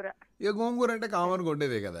గోంగూర. ఇక గోంగూర అంటే కామన్గా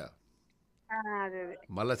ఉండేదే కదా.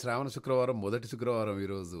 మళ్ళా శ్రావణ శుక్రవారం, మొదటి శుక్రవారం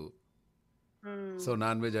ఈరోజు. సో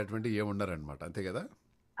నాన్ వెజ్ అటువంటివి ఏముండరనమాట, అంతే కదా?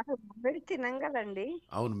 తినం కదండి.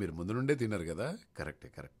 అవును, మీరు ముందు నుండే తిన్నారు కదా.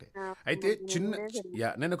 కరెక్టే. అయితే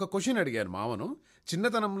నేను ఒక క్వశ్చన్ అడిగాను మామను.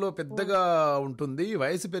 చిన్నతనంలో పెద్దగా ఉంటుంది,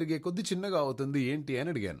 వయసు పెరిగే కొద్ది చిన్నగా అవుతుంది, ఏంటి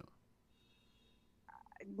అని అడిగాను.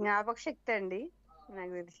 జ్ఞాపక శక్తి అండి,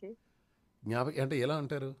 నాకు తెలిసి. అంటే ఎలా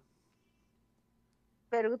అంటారు?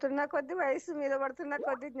 పెరుగుతున్న కొద్ది, వయసు మీద పడుతున్న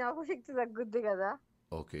కొద్ది జ్ఞాపక శక్తి తగ్గుద్ది కదా.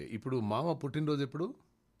 ఓకే, ఇప్పుడు మామ పుట్టినరోజు ఎప్పుడు?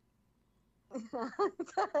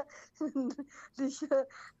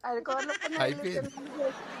 అది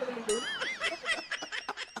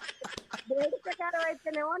డేట్ ప్రకారం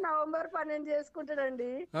అయితేనేమో నవంబర్ 12 చేసుకుంటాడండి.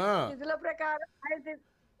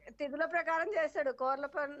 తిథుల ప్రకారం చేస్తాడు. కోర్ల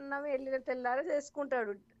పన్నమి వెళ్ళిన తెల్లారి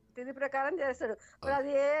చేసుకుంటాడు. తిథి ప్రకారం చేస్తాడు. మరి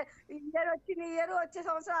అది ఏ ఇయర్ వచ్చిన ఇయర్ వచ్చే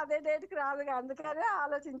సంవత్సరం అదే డేట్కి రాదు, అందుకనే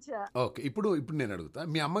ఆలోచించా. ఓకే, ఇప్పుడు నేను అడుగుతా,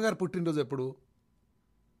 మీ అమ్మగారు పుట్టినరోజు ఎప్పుడు?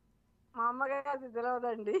 మా అమ్మగారు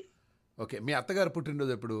తెలియదండి. ఓకే, మీ అత్తగారు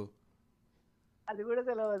పుట్టినరోజు ఎప్పుడు? అది కూడా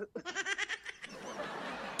తెలియదు.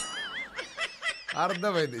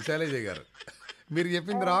 అర్థమైంది శైలజ గారు, మీరు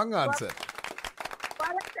చెప్పింది రాంగ్ ఆన్సర్.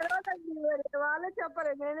 వాళ్ళకి తెలియదండి, వాళ్ళే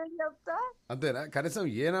చెప్పరు, నేనేం చెప్తా. అంతేనా? కనీసం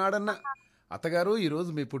ఏనాడన్నా అత్తగారు ఈరోజు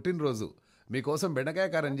మీ పుట్టినరోజు, మీకోసం బెండకాయ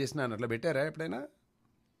కారం చేసిన అట్లా పెట్టారా ఎప్పుడైనా?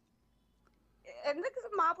 ఎందుకు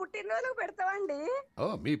మా పుట్టినరోజులకు పెడతామండి. ఓ,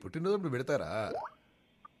 మీ పుట్టినరోజు ఇప్పుడు పెడతారా?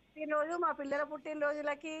 పుట్టినరోజు, మా పిల్లల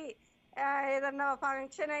పుట్టినరోజులకి ఏదన్నా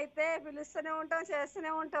ఫంక్షన్ అయితే పిలుస్తూనే ఉంటాం, చేస్తూనే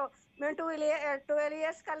ఉంటాం. మేము 12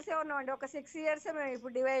 years కలిసే ఉన్నామండి. ఒక 6 years మేము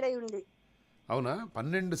ఇప్పుడు డివైడ్ అయ్యి ఉండి. అవునా?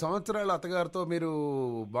 12 సంవత్సరాల అత్తగారితో మీరు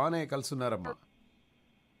బాగానే కలుసున్నారమ్మా.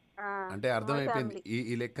 అంటే అర్థమైపోయింది.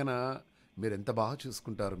 ఈ లెక్కన మీరు ఎంత బాగా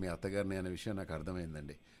చూసుకుంటారు మీ అత్తగారిని అనే విషయం నాకు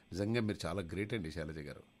అర్థమైందండి. నిజంగా మీరు చాలా గ్రేట్ అండి శైలజ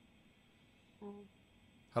గారు.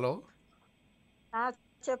 హలో,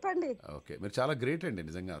 చెప్పండి. ఓకే, మీరు చాలా గ్రేట్ అండి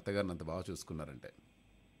నిజంగా, అత్తగారిని అంత బాగా చూసుకున్నారంటే.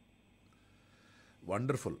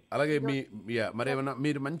 వండర్ఫుల్. అలాగే మరేమన్నా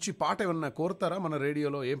మీరు మంచి పాట ఏమన్నా కోరుతారా మన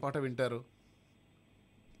రేడియోలో? ఏం పాట వింటారు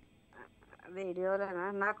రేడియోలోనా?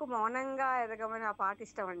 నాకు మౌనంగా ఎదగమని ఆ పాట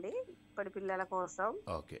ఇష్టం అండి, ఇప్పటి పిల్లల కోసం.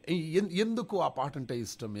 ఓకే, ఎందుకు ఆ పాట అంటే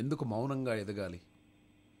ఇష్టం? ఎందుకు మౌనంగా ఎదగాలి?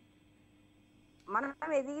 మనం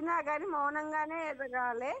ఎదిగినా కానీ మౌనంగానే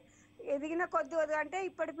ఎదగాలి. ఎదిగిన కొద్ది అంటే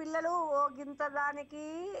ఇప్పటి పిల్లలు ఓ గింత దానికి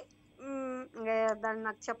దాన్ని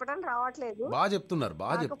నాకు చెప్పడం రావట్లేదు. బాగా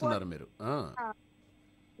చెప్తున్నారు మీరు.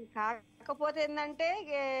 కాకపోతే ఏంటంటే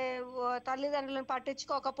తల్లిదండ్రులను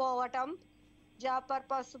పట్టించుకోకపోవటం, జాబ్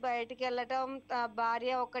పర్పస్ బయటికి వెళ్ళటం,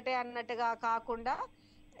 భార్య ఒక్కటే అన్నట్టుగా కాకుండా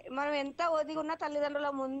మనం ఎంత ఒదిగి ఉన్నా తల్లిదండ్రుల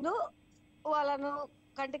ముందు వాళ్ళను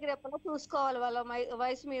కంటికి రెప్పలో చూసుకోవాలి, వాళ్ళ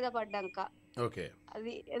వయసు మీద పడ్డాక. ఓకే,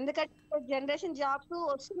 అది ఎందుకంటే జనరేషన్ జాబ్స్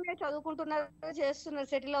వస్తున్నాయి, చదువుకుంటున్నారు, చేస్తున్నారు,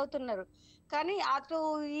 సెటిల్ అవుతున్నారు. కానీ అటు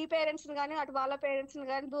ఈ పేరెంట్స్ కానీ అటు వాళ్ళ పేరెంట్స్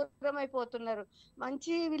కానీ దూరం అయిపోతున్నారు.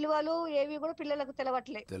 మంచి విలువలు ఏవి కూడా పిల్లలకు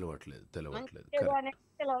తెలియట్లేదు.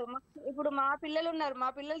 ఇప్పుడు మా పిల్లలు ఉన్నారు, మా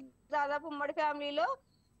పిల్లలు దాదాపు ఉమ్మడి ఫ్యామిలీలో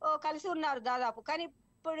కలిసి ఉన్నారు దాదాపు. కానీ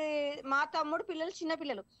ఇప్పుడు మా తమ్ముడు పిల్లలు చిన్న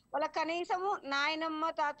పిల్లలు, వాళ్ళకి కనీసము నాయనమ్మ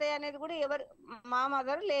తాతయ్య అనేది కూడా ఎవరు, మా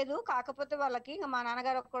మదర్ లేదు. కాకపోతే వాళ్ళకి మా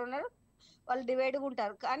నాన్నగారు ఒక్కడు ఉన్నారు, వాళ్ళు డివైడ్గా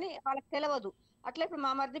ఉంటారు, కానీ వాళ్ళకి తెలియదు. అట్లా ఇప్పుడు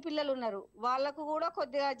మా మరిది పిల్లలు ఉన్నారు, వాళ్ళకు కూడా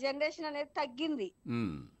కొద్దిగా జనరేషన్ అనేది తగ్గింది.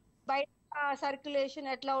 బయట సర్క్యులేషన్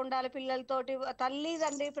ఎట్లా ఉండాలి పిల్లలతోటి,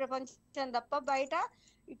 తల్లిదండ్రి ప్రపంచం తప్ప బయట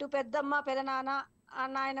ఇటు పెద్దమ్మ పెదనాన్న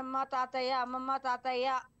నాయనమ్మ తాతయ్య అమ్మమ్మ తాతయ్య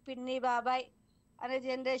పిన్ని బాబాయ్ అనే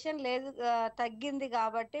జనరేషన్ లేదు, తగ్గింది.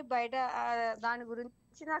 కాబట్టి బయట దాని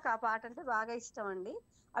గురించి నాకు ఆ పాట అంటే బాగా ఇష్టం అండి.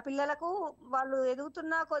 ఆ పిల్లలకు వాళ్ళు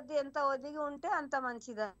ఎదుగుతున్న కొద్ది ఎంత ఒదిగి ఉంటే అంత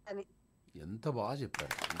మంచిదని. ఎంత బాగా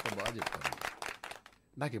చెప్పారు.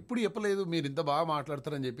 నాకు ఎప్పుడు చెప్పలేదు మీరు ఇంత బాగా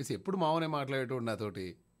మాట్లాడతారని చెప్పేసి. ఎప్పుడు మామూనే మాట్లాడేటోడు నాతోటి.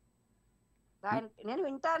 నేను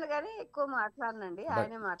వింటాను కానీ ఎక్కువ మాట్లాడనండి,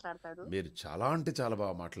 ఆయనే మాట్లాడతాడు. మీరు చాలా అంటే చాలా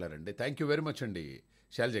బాగా మాట్లాడారండి. థ్యాంక్ యూ వెరీ మచ్ అండి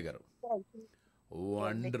శైలజ గారు.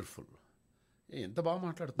 వండర్ఫుల్. ఎంత బాగా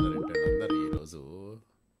మాట్లాడుతున్నారు ఏంటంటే అందరు. ఈరోజు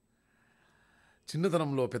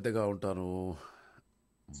చిన్నతనంలో పెద్దగా ఉంటాను,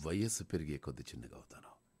 వయస్సు పెరిగే కొద్ది చిన్నగా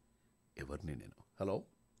అవుతాను. ఎవరిని నేను? హలో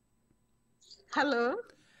హలో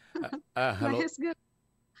హలో,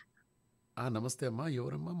 నమస్తే అమ్మా.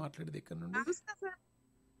 ఎవరమ్మా మాట్లాడేది ఎక్కడి నుండి?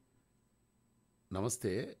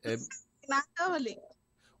 నమస్తే.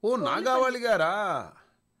 ఓ, నాగావళి గారా?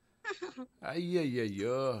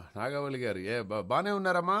 అయ్యయ్యో, నాగావళి గారు బానే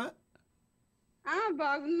ఉన్నారమ్మా?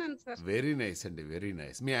 బాగున్నాను సార్. వెరీ నైస్ అండి, వెరీ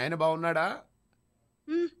నైస్. మీ ఆయన బాగున్నాడా?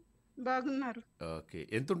 బాగున్నారు. ఓకే,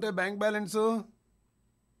 ఎంత ఉంటాయి బ్యాంక్ బ్యాలెన్స్?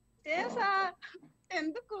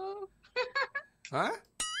 ఎందుకు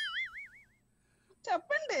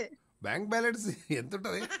చెప్పండి. బ్యాంక్ బ్యాలెన్స్ ఎంత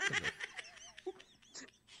ఉంటుంది?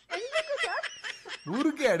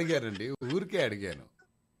 ఊరికే అడిగానండి, ఊరికే అడిగాను.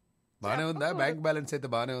 బానే ఉందా బ్యాంక్ బ్యాలెన్స్? అయితే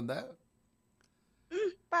బానే ఉందా?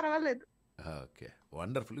 పర్వాలేదు. Okay,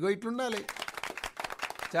 wonderful. ఇగో ఇట్లుండాలి.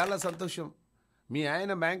 చాలా సంతోషం. మీ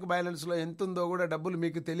ఆయన బ్యాంక్ బ్యాలెన్స్లో ఎంత ఉందో కూడా డబ్బులు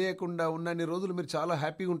మీకు తెలియకుండా ఉన్నన్ని రోజులు మీరు చాలా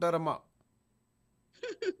హ్యాపీగా ఉంటారమ్మా.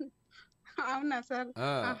 అవునా సార్?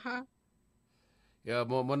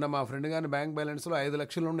 మొన్న మా ఫ్రెండ్ గారి బ్యాంక్ బ్యాలెన్స్లో 5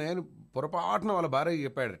 లక్షలు ఉన్నాయని పొరపాటున వాళ్ళ భార్య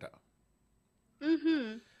చెప్పాడట.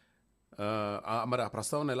 మరి ఆ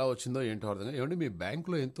ప్రస్తావన ఎలా వచ్చిందో ఏంటో అర్థం. ఏమండి మీ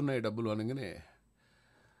బ్యాంకులో ఎంత ఉన్నాయి డబ్బులు అనగానే,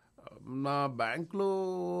 నా బ్యాంకులో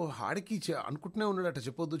ఆడికి అనుకుంటూనే ఉన్నాడట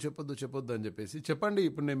చెప్పొద్దు అని చెప్పేసి. చెప్పండి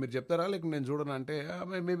ఇప్పుడు మీరు చెప్తారా లేక నేను చూడను అంటే,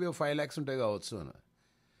 మేబీ 5 lakhs ఉంటాయి కావచ్చు అని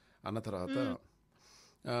అన్న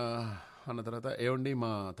తర్వాత ఏమండి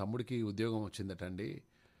మా తమ్ముడికి ఉద్యోగం వచ్చిందట అండి,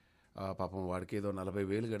 పాపం వాడికి ఏదో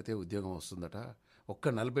 40,000 కడితే ఉద్యోగం వస్తుందట, ఒక్క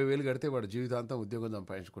 40,000 కడితే వాడు జీవితాంతం ఉద్యోగం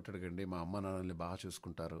సంపాదించుకుంటాడు, మా అమ్మ నాన్నల్ని బాగా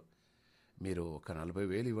చూసుకుంటారు, మీరు ఒక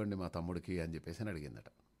 40,000 ఇవ్వండి మా తమ్ముడికి అని చెప్పేసి అని అడిగిందట.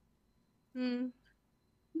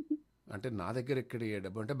 అంటే నా దగ్గర ఎక్కడ ఏ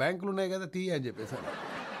డబ్బు అంటే బ్యాంకులు ఉన్నాయి కదా తీ అని చెప్పేసి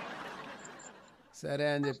సరే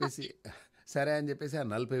అని చెప్పేసి ఆ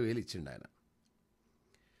 40,000 ఇచ్చిండు ఆయన.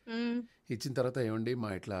 ఇచ్చిన తర్వాత ఏమండి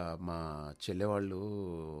మా చెల్లె వాళ్ళు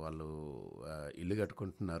ఇల్లు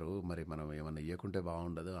కట్టుకుంటున్నారు, మరి మనం ఏమన్నా ఇవ్వకుంటే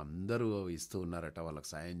బాగుండదు, అందరూ ఇస్తూ ఉన్నారట, వాళ్ళకి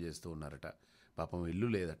సాయం చేస్తూ ఉన్నారట, పాపం ఇల్లు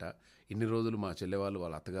లేదట, ఇన్ని రోజులు మా చెల్లె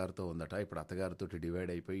వాళ్ళ అత్తగారితో ఉందట, ఇప్పుడు అత్తగారితో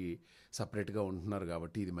డివైడ్ అయిపోయి సపరేట్గా ఉంటున్నారు,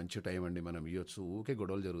 కాబట్టి ఇది మంచి టైం అండి, మనం ఇవ్వచ్చు, ఊకే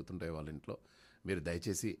గొడవలు జరుగుతుంటాయి వాళ్ళ ఇంట్లో, మీరు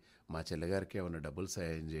దయచేసి మా చెల్లెగారికి ఏమన్నా డబ్బులు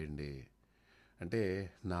సాయం చేయండి అంటే,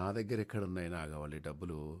 నా దగ్గర ఎక్కడ ఉన్నాయి నాగవాలి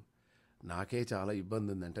డబ్బులు, నాకే చాలా ఇబ్బంది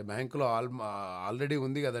ఉంది అంటే, బ్యాంకులో ఆల్రెడీ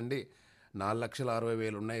ఉంది కదండి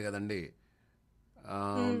 4,60,000 ఉన్నాయి కదండి,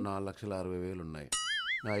 4,60,000 ఉన్నాయి,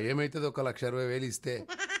 ఏమవుతుంది 1,60,000 ఇస్తే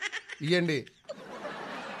ఇవ్వండి.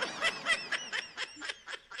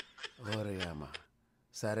 ఓరేయమ్మ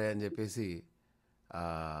సరే అని చెప్పేసి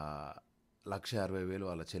 1,60,000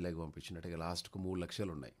 వాళ్ళ చెల్లెకి పంపించినట్టుగా లాస్ట్కు 3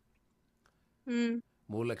 లక్షలు ఉన్నాయి.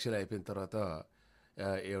 3 లక్షలు అయిపోయిన తర్వాత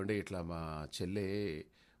ఏమండి ఇట్లా మా చెల్లె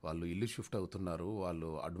వాళ్ళు ఇల్లు షిఫ్ట్ అవుతున్నారు, వాళ్ళు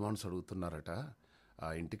అడ్వాన్స్ అడుగుతున్నారట, ఆ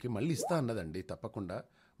ఇంటికి మళ్ళీ ఇస్తా అన్నదండి తప్పకుండా,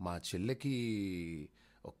 మా చెల్లెకి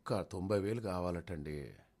ఒక్క 90,000 కావాలటండి.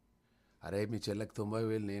 అరే మీ చెల్లెకి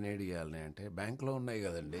 90,000 నేనేడు ఇవ్వాలని అంటే, బ్యాంకులో ఉన్నాయి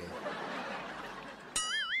కదండి.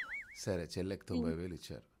 సరే చెల్లెకి 90,000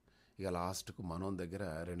 ఇచ్చారు. ఇక లాస్ట్కు మనోన్ దగ్గర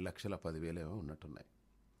 2,10,000 ఏమో ఉన్నట్టున్నాయి.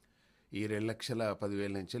 ఈ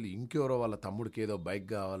 2,10,000 నుంచి ఇంకెవరో వాళ్ళ తమ్ముడికి ఏదో బైక్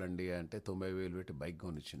కావాలండి అంటే 90,000 పెట్టి బైక్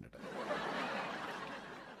కొనిచ్చిండట.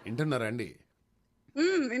 వింటున్నారా అండి?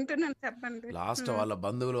 వింటున్నాను, చెప్పండి. లాస్ట్ వాళ్ళ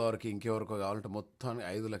బంధువుల వారికి ఇంకెవరికో కావాలంటే మొత్తానికి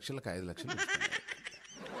 5,00,000కి 5,00,000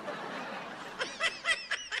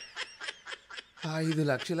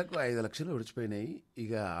 5,00,000కు 5,00,000 విడిచిపోయినాయి.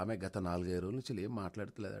 ఇక ఆమె గత 4-5 రోజుల నుంచి ఏం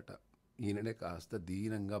మాట్లాడతలేదట. ఈయననే కాస్త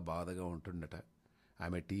దీనంగా బాధగా ఉంటుండట.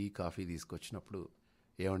 ఆమె టీ కాఫీ తీసుకొచ్చినప్పుడు,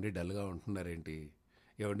 ఏమండి డల్గా ఉంటున్నారేంటి,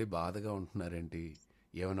 ఏమండి బాధగా ఉంటున్నారేంటి,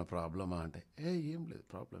 ఏమైనా ప్రాబ్లమా అంటే, ఏం లేదు,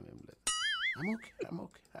 ప్రాబ్లం ఏం లేదు, ఓకే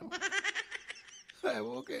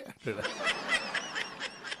అంటాడు.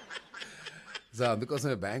 సో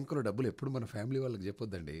అందుకోసమే బ్యాంకులో డబ్బులు ఎప్పుడు మన ఫ్యామిలీ వాళ్ళకి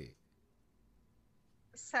చెప్పొద్దండి.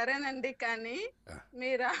 సరేనండి, కానీ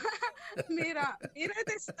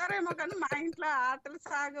మీరైతే ఇస్తారేమో, కానీ మా ఇంట్లో ఆటలు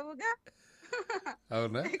సాగవుగా.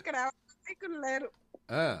 అవునా? ఇక్కడ లేరు.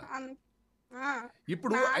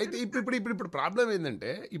 ఇప్పుడు అయితే ఇప్పుడు ప్రాబ్లం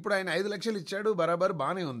ఏంటంటే, ఇప్పుడు ఆయన 5,00,000 ఇచ్చాడు, బరాబర్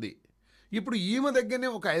బాగానే ఉంది. ఇప్పుడు ఈమె దగ్గరనే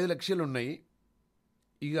ఒక 5,00,000 ఉన్నాయి.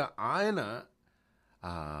 ఇక ఆయన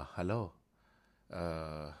హలో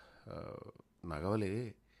నగవలి,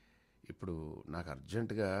 ఇప్పుడు నాకు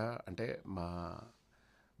అర్జెంటుగా అంటే మా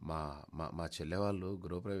మా మా చెల్లె వాళ్ళు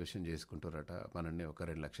గృహప్రవేశం చేసుకుంటారట, మనల్ని ఒక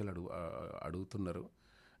 2,00,000 అడుగుతున్నారు,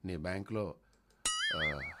 నీ బ్యాంకులో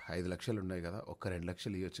 5,00,000 ఉన్నాయి కదా, ఒక్క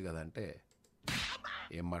 2,00,000 ఇవ్వచ్చు కదా అంటే,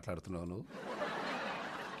 ఏం మాట్లాడుతున్నావు నువ్వు,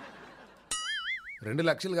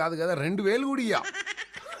 2,00,000 కాదు కదా 2,000 కూడా ఇయ్యా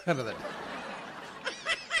అన్నదండి.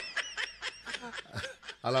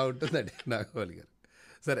 అలా ఉంటుందండి నాగవాలి గారు.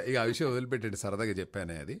 సరే ఇక ఆ విషయం వదిలిపెట్టండి, సరదాగా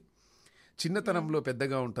చెప్పానే అది. చిన్నతనంలో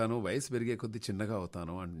పెద్దగా ఉంటాను, వయసు పెరిగే కొద్దీ చిన్నగా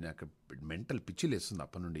అవుతాను అని నాకు మెంటల్ పిచ్చిలు వేస్తుంది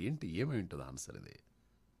అప్పటి నుండి. ఏంటి ఏమై ఉంటుంది ఆన్సర్ ఇది?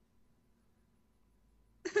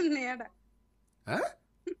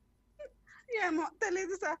 ఏమో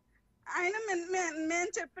తెలీదు సార్. ఆయన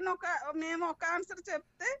మేము ఒక ఆన్సర్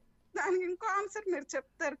చెప్తే దానికి ఇంకో ఆన్సర్ మీరు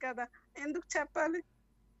చెప్తారు కదా, ఎందుకు చెప్పాలి?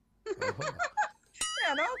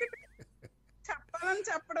 ఏదో ఒకటి చెప్పాలని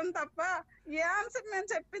చెప్పడం తప్ప ఏ ఆన్సర్ మేము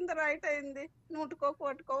చెప్పింది రైట్ అయింది 100కో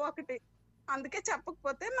 100కో ఒకటి, అందుకే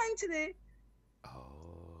చెప్పకపోతే మంచిది.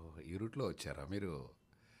 ఈ రూట్లో వచ్చారా మీరు?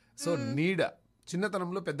 సో నీడ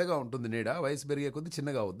చిన్నతనంలో పెద్దగా ఉంటుంది, నీడ వయసు పెరిగే కొద్ది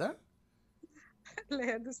చిన్నగా అవుద్దా?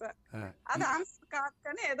 లేదు సార్, అది ఆన్సర్ కాదు,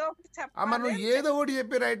 కానీ ఏదో ఒకటి చెప్పాలి. మనం ఏదో ఒకటి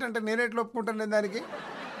చెప్పి రైట్ అంటే నేను ఎట్లా ఒప్పుకుంటాను నేను దానికి?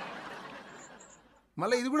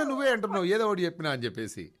 మళ్ళీ ఇది కూడా నువ్వే అంటున్నావు ఏదో ఒకటి చెప్పినా అని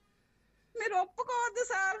చెప్పేసి. మీరు ఒప్పుకోవద్దు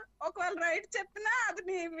సార్, ఒకవేళ రైట్ చెప్పినా అది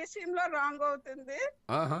మీ విషయంలో రాంగ్ అవుతుంది.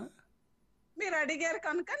 మీరు అడిగారు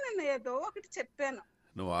కనుక నేను ఏదో ఒకటి చెప్పాను.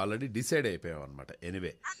 నువ్వు ఆల్రెడీ డిసైడ్ అయిపోయావు అనమాట.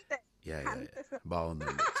 ఎనీవే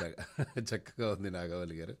బాగుందండి, చక్కగా ఉంది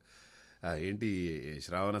నాగవల్లి గారు. ఏంటి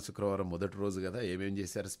శ్రావణ శుక్రవారం మొదటి రోజు కదా, ఏమేం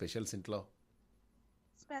చేశారు స్పెషల్స్ ఇంట్లో?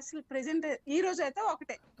 స్పెషల్ ప్రెజెంట్ ఈ రోజు అయితే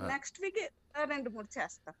ఒకటే, నెక్స్ట్ వీక్ 2-3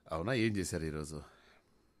 చేస్తా. అవునా? ఏం చేశారు ఈరోజు?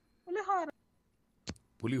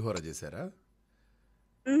 పులిహోర చేశారా?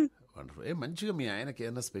 వండర్ఫుల్. మంచిగా మీ ఆయనకి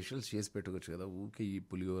ఏదైనా స్పెషల్స్ చేసి పెట్టుకోవచ్చు కదా, ఊకే ఈ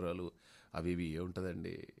పులిహోరాలు అవి ఇవి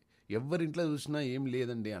ఏముంటుందండి. ఎవరింట్లో చూసినా ఏం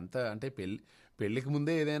లేదండి. అంతా అంటే పెళ్ళికి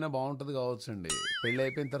ముందే ఏదైనా బాగుంటుంది కావచ్చు అండి. పెళ్ళి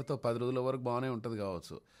అయిపోయిన తర్వాత 10 రోజుల వరకు బాగానే ఉంటుంది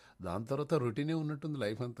కావచ్చు. దాని తర్వాత రొటీనే ఉన్నట్టుంది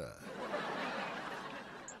లైఫ్ అంతా.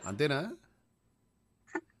 అంతేనా?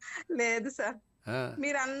 లేదు సార్,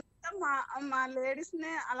 మీరంతా మా లేడీస్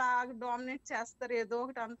నే అలా డామినేట్ చేస్తారు, ఏదో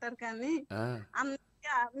ఒకటి అంటారు, కానీ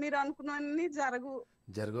మీరు అనుకున్నవన్నీ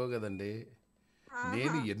జరగవు కదండి.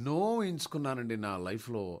 నేను ఎన్నో ఎంచుకున్నానండి నా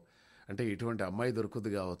లైఫ్లో. అంటే ఇటువంటి అమ్మాయి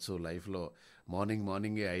దొరుకుద్ది కావచ్చు లైఫ్లో.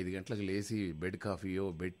 మార్నింగే 5 గంటలకు లేచి బెడ్ కాఫీయో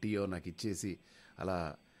బెడ్ టీయో నాకు ఇచ్చేసి అలా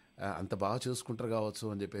అంత బాగా చూసుకుంటారు కావచ్చు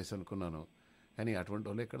అని చెప్పేసి అనుకున్నాను. కానీ అటువంటి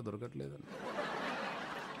వాళ్ళు ఎక్కడ దొరకట్లేదండి.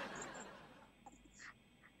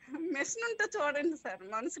 మెషిన్ ఉంటే చూడండి సార్,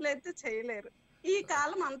 మనుషులు అయితే చేయలేరు. ఈ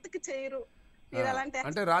కాలం అంతకి చేయరు.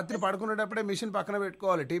 అంటే రాత్రి పడుకునేటప్పుడే మిషన్ పక్కన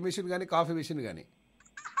పెట్టుకోవాలి, టీ మిషన్ కానీ కాఫీ మిషన్ కానీ.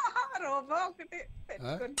 రోబో ఒకటి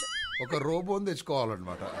ఒక రోబోని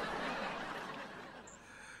తెచ్చుకోవాలన్నమాట.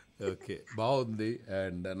 ఓకే, బాగుంది.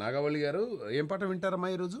 అండ్ నాగవల్లి గారు ఏం పాట వింటారమ్మా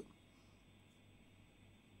ఈరోజు?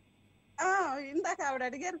 ఇందాక ఆవిడ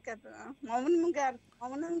అడిగారు కదా,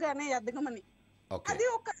 మౌనంగానే ఎదగమని. అది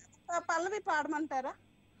ఒక పల్లవి పాడమంటారా?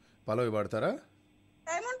 పల్లవి పాడతారా?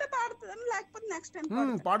 టైం ఉంటే పాడుతాను, లేకపోతే నెక్స్ట్ టైం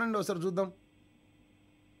పాడండి ఒకసారి చూద్దాం.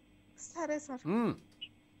 సరే సార్,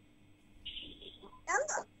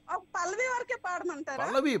 ఎంత పల్లవి వరకే పాడమంటారా?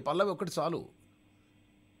 పల్లవి ఒకటి చాలు.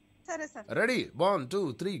 సరే సార్, రెడీ, 1 2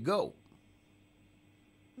 3 గో.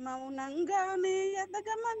 మౌనంగానే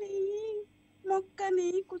ఎదగమని మొక్క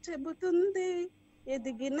నీకు చెబుతుంది,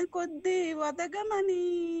 ఎదిగిన కొద్దీ వదగమని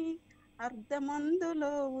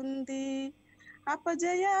అర్ధమందులో ఉంది.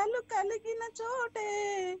 అపజయాలు కలిగిన చోటే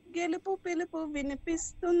గెలుపు పిలుపు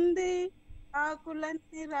వినిపిస్తుంది,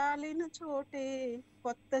 ఆకులన్నీ రాలిన చోటే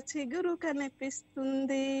కొత్త చిగురు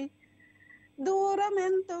కనిపిస్తుంది. దూరం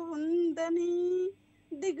ఎంత ఉందని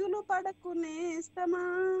దిగులు పడకు నేస్తమా,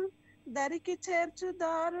 దరికి చేర్చు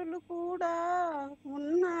దారులు కూడా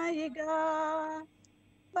ఉన్నాయిగా.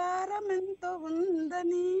 భారం ఎంత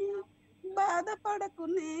ఉందని బాధపడకు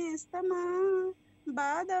నేస్తమా,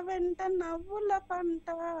 బాధ వెంట నవ్వుల పంట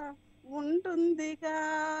ఉంటుందిగా.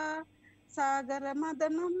 సాగర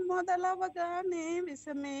మదనం మొదలవగానే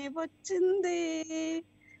విషమే వచ్చింది,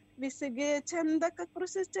 విసిగే చందక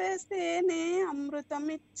కృషి చేస్తేనే అమృతం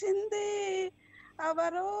ఇచ్చింది.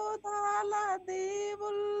 అవరోధాల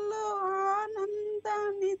దేవుల్లో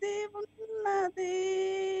ఆనందానిది ఉన్నది,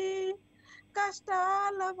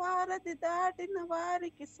 కష్టాల వారధి దాటిన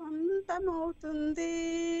వారికి సొంతమవుతుంది.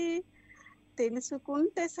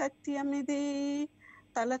 తెలుసుకుంటే సత్యమిది,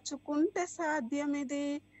 తలచుకుంటే సాధ్యమిది,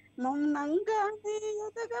 మౌనంగానే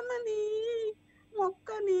ఎదగమని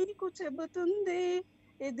మొక్క నీకు చెబుతుంది,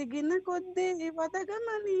 ఎదిగిన కొద్దీ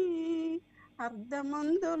వదగమని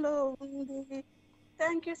అర్ధమందులో ఉంది.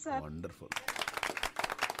 Thank you sir. వండర్ఫుల్.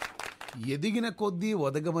 ఎదిగిన కొద్దీ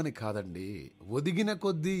వదగమని కాదండి, ఒదిగిన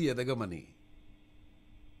కొద్దీ ఎదగమని.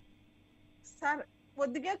 సార్,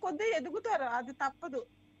 ఒదిగే కొద్దీ ఎదుగుతారు, అది తప్పదు,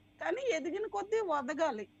 కానీ ఎదిగిన కొద్దీ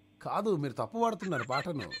వదగాలి. కాదు, మీరు తప్పు వాడుతున్నారు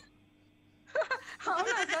పాటను.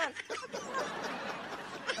 అవునా సార్?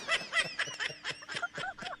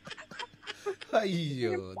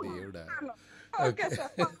 అయ్యో దేవుడా. ఓకే,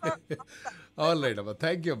 ఆల్ రైట్ అమ్మా,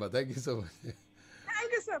 థ్యాంక్ యూ అమ్మా, thank you so much.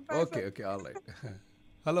 Okay, all right.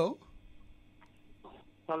 Hello.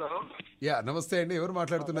 Yeah, నమస్తే అండి, ఎవరు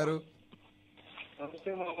మాట్లాడుతున్నారు?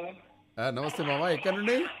 నమస్తే మామ, ఎక్కడి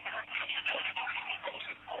నుండి?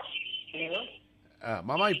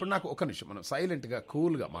 మామ ఇప్పుడు నాకు ఒక నిమిషం, మనం సైలెంట్గా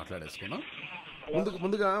కూల్గా మాట్లాడేసుకున్నాం.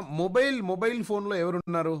 ముందుగా మొబైల్ ఫోన్లో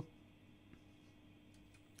ఎవరున్నారు?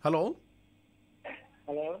 హలో,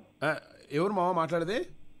 ఎవరు మామ మాట్లాడేది?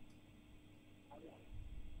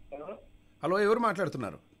 హలో, ఎవరు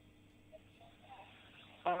మాట్లాడుతున్నారు?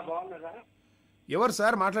 ఎవరు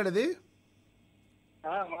సార్ మాట్లాడేది?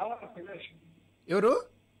 ఎవరు?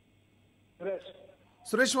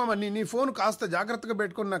 సురేష్ మామ, నీ ఫోన్ కాస్త జాగ్రత్తగా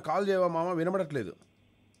పెట్టుకుని నాకు కాల్ చేయవా మామ, వినబడట్లేదు.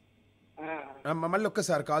 మళ్ళీ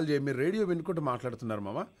ఒక్కసారి కాల్ చేయ, మీరు రేడియో వినుకుంటూ మాట్లాడుతున్నారు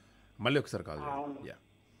మామ, మళ్ళీ ఒకసారి కాల్ చేయ. యా,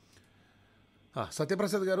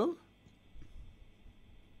 సత్యప్రసాద్ గారు.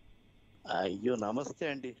 అయ్యో, నమస్తే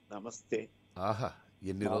అండి. నమస్తే. ఆహా,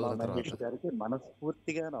 ఎన్ని రోజుల తర్వాత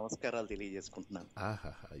మనస్ఫూర్తిగా నమస్కారాలు తెలియజేసుకుంటున్నాను.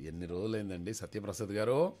 ఆహా, ఎన్ని రోజులైందండి సత్యప్రసాద్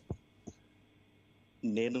గారు.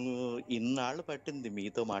 నేను ఇన్నాళ్ళు పట్టింది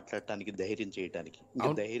మీతో మాట్లాడటానికి, ధైర్యం చేయడానికి.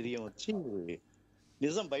 ధైర్యం వచ్చి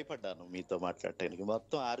నిజం భయపడ్డాను మీతో మాట్లాడటానికి.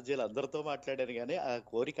 మొత్తం ఆర్జేలు అందరితో మాట్లాడాను, కానీ ఆ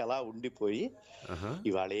కోరిక అలా ఉండిపోయి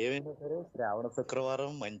ఇవాళ ఏమైనా సరే శ్రావణ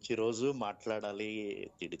శుక్రవారం మంచి రోజు, మాట్లాడాలి.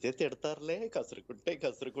 తిడితే తిడతారులే, కసురుకుంటే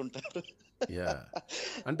కసురుకుంటారు.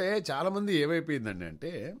 అంటే చాలా మంది ఏమైపోయిందండి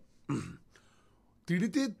అంటే,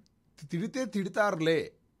 తిడితే తిడతారులే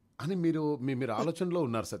అని మీరు ఆలోచనలో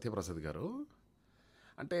ఉన్నారు సత్యప్రసాద్ గారు.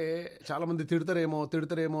 అంటే చాలామంది తిడతారేమో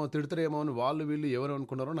అని వాళ్ళు వీళ్ళు ఎవరు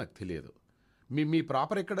అనుకున్నారో నాకు తెలియదు. మీ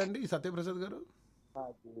ప్రాపర్ ఎక్కడండి సత్యప్రసాద్ గారు?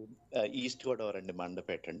 ఈస్ట్ గోదావరి అండి,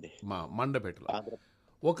 మండపేట అండి. మండపేటలో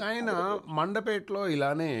ఒక ఆయన మండపేటలో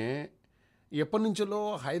ఇలానే ఎప్పటి నుంచో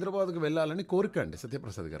హైదరాబాద్కి వెళ్ళాలని కోరిక అండి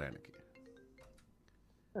సత్యప్రసాద్ గారు ఆయనకి.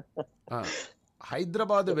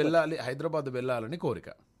 హైదరాబాద్ వెళ్ళాలని కోరిక.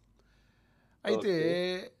 అయితే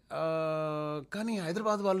కానీ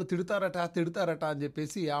హైదరాబాద్ వాళ్ళు తిడతారట అని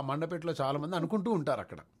చెప్పేసి ఆ మండపేటలో చాలా మంది అనుకుంటూ ఉంటారు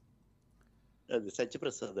అక్కడ.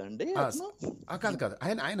 సత్యప్రసాద్ అండి? కాదు,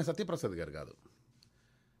 ఆయన సత్యప్రసాద్ గారు కాదు.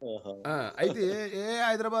 అయితే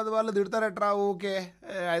హైదరాబాద్ వాళ్ళు తిడతారట్రా, ఓకే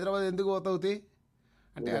హైదరాబాద్ ఎందుకు పోతావుతి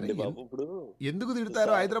అంటే, ఎందుకు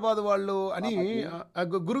తిడతారు హైదరాబాద్ వాళ్ళు అని.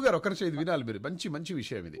 గురుగారు ఒక్క నిమిషం ఇది వినాలి మీరు, మంచి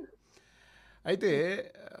విషయం ఇది. అయితే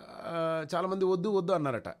చాలామంది వద్దు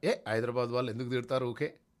అన్నారట. హైదరాబాద్ వాళ్ళు ఎందుకు తిడతారు, ఓకే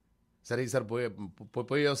సరే ఈసారి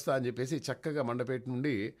పోయి వస్తా అని చెప్పేసి చక్కగా మండపేట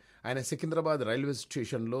నుండి ఆయన సికింద్రాబాద్ రైల్వే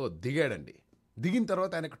స్టేషన్లో దిగాడండి. దిగిన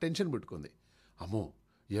తర్వాత ఆయనకు టెన్షన్ పెట్టుకుంది. అమ్మో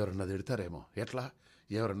ఎవరన్నా తిడతారేమో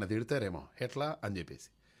ఎట్లా అని చెప్పేసి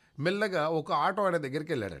మెల్లగా ఒక ఆటో ఆయన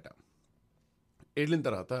దగ్గరికి వెళ్ళాడట. వెళ్ళిన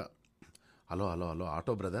తర్వాత హలో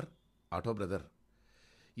ఆటో బ్రదర్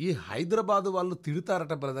ఈ హైదరాబాద్ వాళ్ళు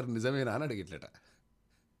తిడతారట బ్రదర్, నిజమేనా అని అడిగిట్లట.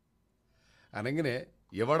 అనగానే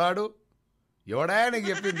ఎవడా నీకు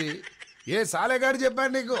చెప్పింది, ఏ సాలేగాడు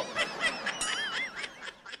చెప్పాడు నీకు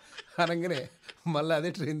అనగానే మళ్ళీ అదే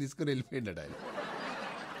ట్రైన్ తీసుకుని వెళ్ళిపోయిందట ఆయన.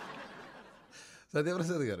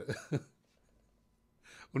 సత్యప్రసాద్ గారు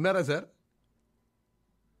ఉన్నారా సార్?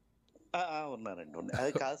 ఉన్నానండి.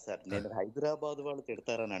 అది కాదు సార్, నేను హైదరాబాద్ వాళ్ళు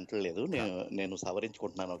తిడతారని అంటలేదు, నేను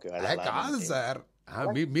సవరించుకుంటున్నాను. ఒకవేళ కాదు సార్,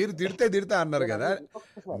 మీరు తిడతా అన్నారు కదా,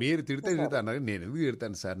 మీరు తిడతా అన్నారు. నేను ఎందుకు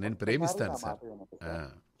తిడతాను సార్, నేను ప్రేమిస్తాను సార్.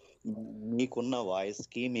 మీకున్న వాయిస్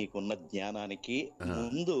కి మీకున్న జ్ఞానానికి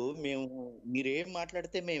ముందు మీరేం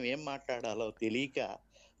మాట్లాడితే మేమేం మాట్లాడాలో తెలియక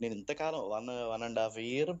నేను ఇంతకాలం 1.5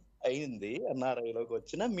 year అయింది NRIలోకి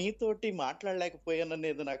వచ్చిన, మీతోటి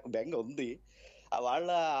మాట్లాడలేకపోయాననేది నాకు బెంగ ఉంది. వాళ్ళ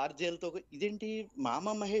ఆర్జేలతో ఇదేంటి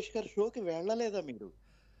మామ మహేష్ గారి షోకి వెళ్ళలేదా మీరు,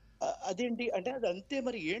 అదేంటి అంటే అది అంతే,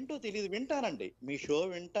 మరి ఏంటో తెలియదు. వింటానండి మీ షో,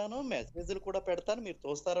 వింటాను, మెసేజ్లు కూడా పెడతాను, మీరు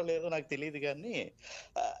చూస్తారో లేదో నాకు తెలియదు. కానీ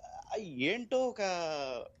ఏంటో ఒక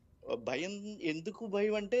భయం. ఎందుకు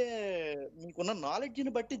భయం అంటే మీకున్న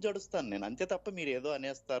నాలెడ్జ్ని బట్టి జడుస్తాను నేను, అంతే తప్ప మీరు ఏదో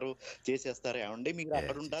అనేస్తారు చేసేస్తారు. ఏమండి మీరు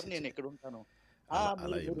అక్కడ ఉంటారు, నేను ఎక్కడ ఉంటాను,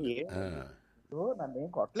 నన్ను ఏం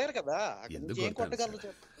కొట్టలేరు కదా, ఏం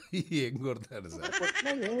కొట్టగలరు, ఏం కొడతారు సార్?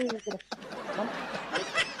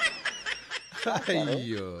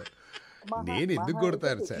 అయ్యో నేను ఎందుకు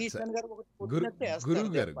కొడతాను సార్?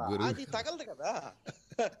 గురువు గారు తగలదు కదా.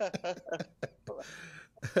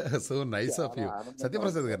 So nice of you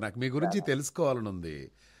Satyaprasad గారు. నాకు మీ గురించి తెలుసుకోవాలని ఉంది.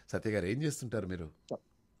 సత్య గారు ఏం చేస్తుంటారు మీరు?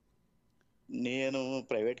 నేను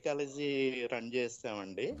ప్రైవేట్ కాలేజీ రన్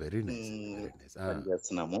చేస్తామండి. Very nice.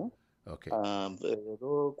 చేస్తున్నాము.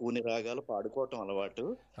 ఏదో కూని రాగాలు పాడుకోవటం అలవాటు,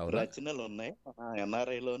 రచనలు ఉన్నాయి.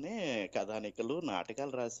 NRIలోనే కథానికలు,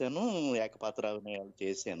 నాటకాలు రాశాను, ఏకపాత్రాభినయాలు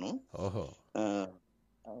చేశాను.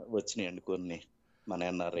 వచ్చినాయండి కొన్ని మన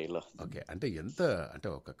NRIలో. ఓకే, అంటే అంటే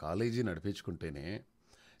ఒక కాలేజీ నడిపించుకుంటేనే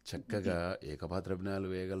చక్కగా ఏకపాత్రాభినయాలు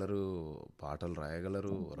వేయగలరు, పాటలు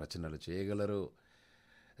రాయగలరు, రచనలు చేయగలరు.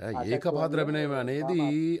 ఏకపాత్రాభినయం అనేది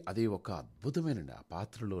అది ఒక అద్భుతమేనండి. ఆ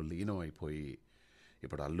పాత్రలో లీనం అయిపోయి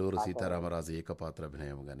ఇప్పుడు అల్లూరు సీతారామరాజు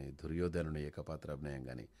ఏకపాత్రాభినయం కానీ, దుర్యోధనుని ఏకపాత్రాభినయం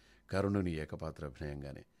కానీ, కరుణుని ఏకపాత్రాభినయం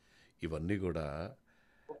కానీ, ఇవన్నీ కూడా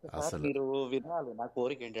అసలు మీరు వినాలి. నా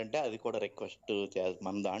కోరిక ఏంటంటే అది కూడా రిక్వెస్ట్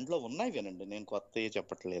మన దాంట్లో ఉన్నాయి వినండి, నేను కొత్త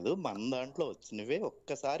చెప్పట్లేదు, మన దాంట్లో వచ్చినవే.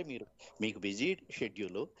 ఒక్కసారి మీకు బిజీ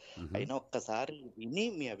షెడ్యూల్ అయినా ఒక్కసారి విని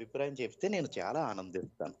మీ అభిప్రాయం చెప్తే నేను చాలా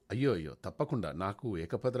ఆనందిస్తాను. అయ్యో తప్పకుండా. నాకు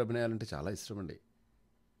ఏకపాత్రాభినయాలంటే చాలా ఇష్టం అండి.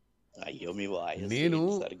 అయ్యో మీ వాయిస్ నేను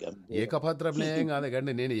ఏకపాత్రాభినయం కాదు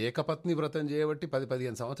కండి, నేను ఏకపత్ని వ్రతం చేయబట్టి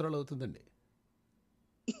 10-15 సంవత్సరాలు అవుతుందండి.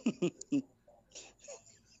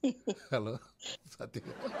 హలో సత్య,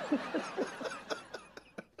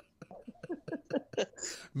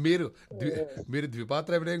 మీరు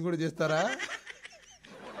ద్విపాత్రాభినయం కూడా చేస్తారా?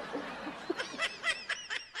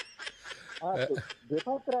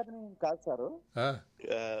 ద్విపాత్రాభినయం కాదు సార్,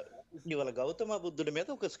 ఇవాళ గౌతమ బుద్ధుడి మీద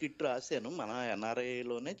ఒక స్కిట్ రాశాను, మన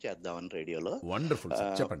NRIలోనే చేద్దామని రేడియోలో. వండర్ఫుల్,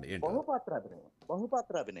 చెప్పండి.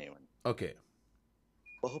 బహుపాత్రాభినయం అండి. ఓకే,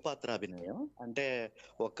 బహుపాత్రాభినయం అంటే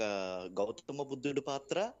ఒక గౌతమ బుద్ధుడి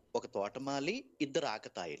పాత్ర, ఒక తోటమాలి, 2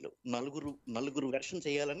 ఆకతాయిలు, నలుగురు వెర్షన్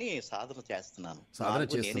చేయాలని సాధన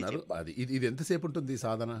చేస్తున్నారు. అది ఇది ఎంతసేపు ఉంటుంది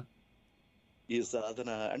ఈ సాధన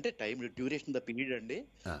అంటే టైం డ్యూరేషన్ ద పీరియడ్ అండి.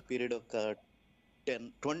 పీరియడ్ ఒక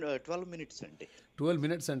 12 మినిట్స్ అండి. 12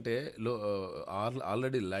 మినిట్స్ అంటే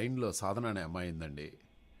ఆల్రెడీ లైన్లో సాధన అనే అమ్మాయి ఉందండి.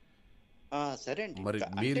 సరే అండి. మరి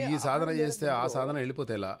మీరు ఈ సాధన చేస్తే ఆ సాధన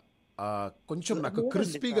వెళ్ళిపోతే ఎలా? కొంచెం నాకు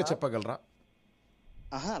క్రిస్పీగా చెప్పగలరా?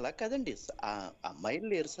 అలా కాదండి. అమ్మాయిలు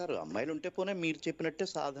లేరు సార్. అమ్మాయిలు ఉంటే పోనీ మీరు చెప్పినట్టే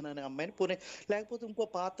సాధన అనే అమ్మాయిని, పోనీ లేకపోతే ఇంకో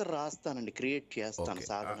పాత్ర రాస్తానండి, క్రియేట్ చేస్తాను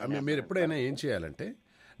సాధన. మీరు ఎప్పుడైనా ఏం చేయాలంటే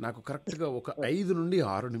నాకు కరెక్ట్గా ఒక 5 నుండి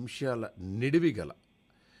 6 నిమిషాల నిడివి గల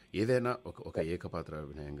ఏదైనా ఒక ఏకపాత్ర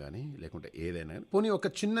అభినయం కానీ లేకుంటే ఏదైనా కానీ, పోనీ ఒక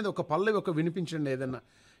చిన్నది ఒక పల్లవి ఒక వినిపించండి. ఏదైనా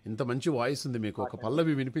ఇంత మంచి వాయిస్ ఉంది మీకు, ఒక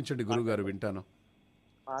పల్లవి వినిపించండి గురువుగారు, వింటాను.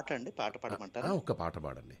 పాట అండి? పాట పాడమంటారా? ఒక పాట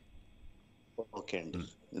పాడండి. ఓకే అండి.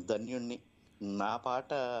 ధన్యుణ్ణి. నా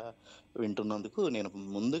పాట వింటున్నందుకు నేను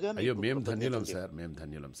ముందుగా అయ్యో మేము ధన్యులం సార్, మేము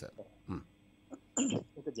ధన్యులం సార్.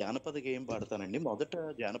 ఒక జానపద గేయం పాడతానండి. మొదట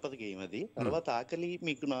జానపద గేయం అది. తర్వాత ఆకలి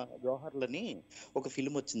మీకు నా జోహర్లని ఒక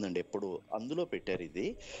ఫిల్మ్ వచ్చిందండి ఎప్పుడు, అందులో పెట్టారు ఇది.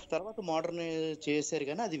 తర్వాత మోడర్న్ చేశారు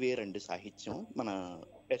కానీ అది వేరండి సాహిత్యం. మన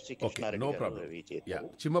ఎస్వి కృష్ణారెడ్డి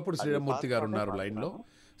చిమ్మప్పుడు శ్రీరామూర్తి గారు ఉన్నారు లైన్లో,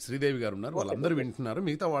 శ్రీదేవి గారు ఉన్నారు, వాళ్ళందరూ వింటున్నారు,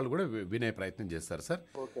 మిగతా వాళ్ళు కూడా వినే ప్రయత్నం చేస్తారు సార్.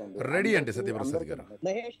 రెడీ అంటే సత్యప్రసాద్ గారు.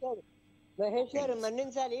 మహేష్ గారు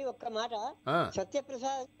మన్నించాలి ఒక్క మాట.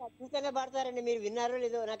 సత్యప్రసాద్ అద్భుతంగా పాడతారండి. మీరు విన్నారో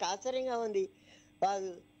లేదో నాకు ఆశ్చర్యంగా ఉంది.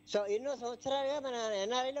 ఎన్నో సంవత్సరాలుగా మన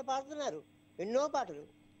ఎన్ఆర్ఐలో పాడుతున్నారు ఎన్నో పాటలు.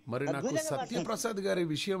 మరి నాకు సత్యప్రసాద్ గారి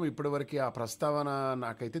విషయం ఇప్పటివరకు ఆ ప్రస్తావన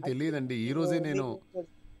నాకైతే తెలియదండి. ఈ రోజే నేను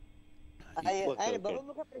ఆయన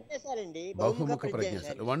బహుముఖ ప్రజ్ఞాశాలండి. బహుముఖ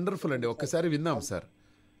ప్రజ్ఞాశాలి. వండర్ఫుల్ అండి. ఒక్కసారి విందాం సార్.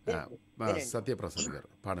 సత్యప్రసాద్ గారు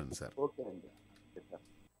పాడండి సార్.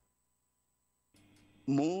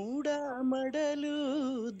 మూడమడలు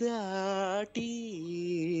దాటి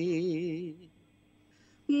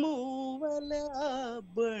మూవల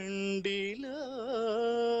బండిలో,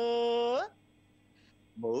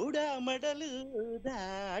 మూడమడలు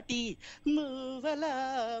దాటి మూవల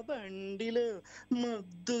బండిలో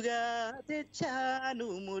ముద్దుగా తెచ్చాను,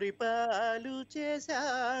 మురిపాలు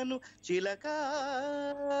చేశాను చిలక,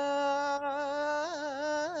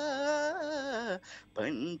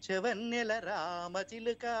 పంచవన్నెల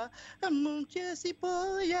రామచిలుక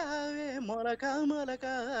ముంచేసిపోయావే మొలక మొలక,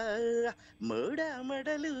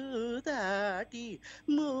 మూడమడలు దాటి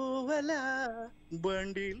మూవల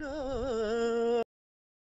బండిలో,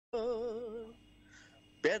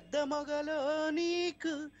 పెద్ద మొగలో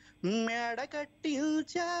నీకు మేడ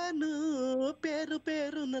కట్టించాను, పేరు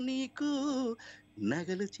పేరున నీకు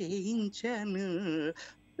నగలు చేయించాను,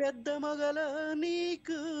 పెద్ద మొగలో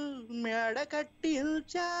నీకు మేడ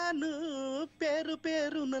కట్టించాను, పేరు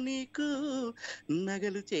పేరున నీకు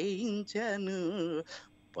నగలు చేయించాను,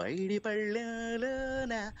 పైడి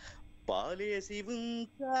పళ్ళలోన పాలేసి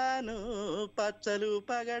ఉంచాను, పచ్చలు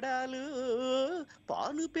పగడాలు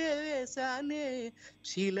పాలు పేవేశానే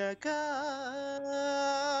చిలక,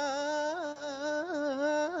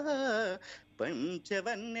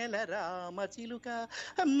 పంచవన్నెల రామచిలుక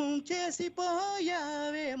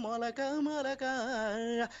ముంచేసిపోయావే మొలక మొలక,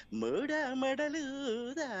 మూడమడలు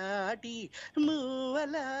దాటి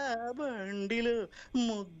మూవల బండిలు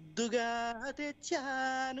ముద్దుగా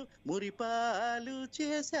తెచ్చాను, మురిపాలు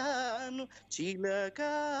చేశాను చిలక,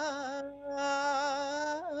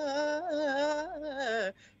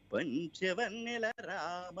 పంచవన్నెల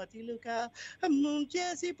రామచిలుక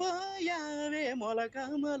ముంచేసిపోయావే మొలక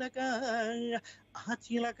మొలక, ఆ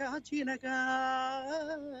చిలక చిలక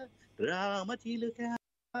రామచిలుక,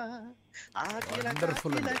 ఆ చిలక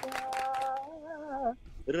చిలక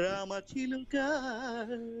రామచిలుక.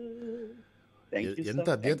 ఎంత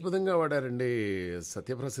అద్భుతంగా వాడారండి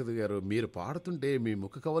సత్యప్రసాద్ గారు. మీరు పాడుతుంటే మీ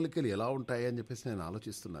ముఖ కవలికలు ఎలా ఉంటాయి అని చెప్పేసి నేను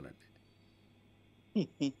ఆలోచిస్తున్నానండి.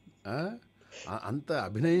 అంత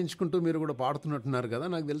అభినయించుకుంటూ మీరు కూడా పాడుతున్నట్టున్నారు కదా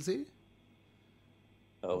నాకు తెలిసి.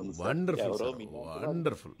 Wonderful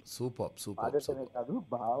wonderful, super super.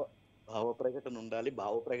 భావ ప్రకటన ఉండాలి.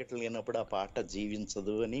 భావ ప్రకటన లేనప్పుడు ఆ పాట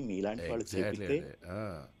జీవించదు అని మీలాంటి వాళ్ళు చెప్తే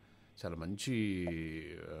చాలా మంచి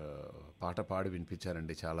పాట పాడి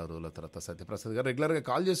వినిపించారండి చాలా రోజుల తర్వాత. సత్యప్రసాద్ గారు రెగ్యులర్గా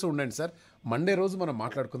కాల్ చేస్తూ ఉండండి సార్. మండే రోజు మనం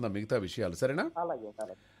మాట్లాడుకుందాం మిగతా విషయాలు, సరేనా?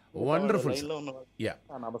 వండర్ఫుల్.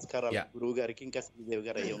 నమస్కారం గురువు గారికి, ఇంకా శ్రీదేవి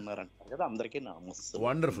గారు అయ్యి ఉన్నారంటారు కదా, అందరికీ నమస్తే.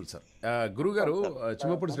 Wonderful sir. గురువు గారు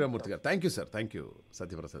చిమ్మపూడి శ్రీరామూర్తి గారు, thank you sir. Thank you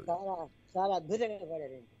Satyaprasad గారు. చాలా అద్భుతంగా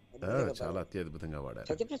పాడారండి. చాలా అత్యద్భుతంగా పాడారు.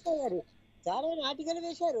 సత్యప్రసాద్ గారు చాలా నాటికలు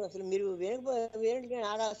వేశారు. అసలు మీరు వేరే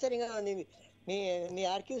చాలా ఆశ్చర్యంగా ఉంది. మీ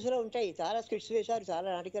ఆర్కీవ్స్ లో ఉంటాయి. చాలా స్కిట్స్ వేశారు, చాలా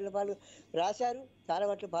నాటికల పాలు రాశారు, చాలా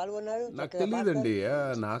వాటిలో పాల్గొన్నారు. నాకు తెలియదండి,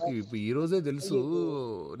 నాకు ఈ రోజే తెలుసు.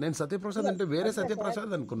 నేను సత్యప్రసాద్ అంటే వేరే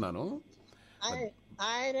సత్యప్రసాద్ అనుకున్నాను.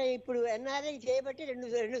 ఆయన ఇప్పుడు ఎన్ఆర్ఐ చేయబట్టి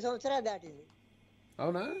రెండు సంవత్సరాలు దాటింది.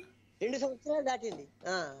 అవునా? 2 సంవత్సరాలు దాటింది.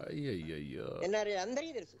 అయ్యయ్యో. ఎన్ఆర్ఐ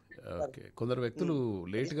అందరికీ తెలుసు. ఓకే, కొందరు వ్యక్తులు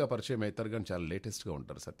లేట్గా పరిచయం అవుతారు కానీ చాలా లేటెస్ట్గా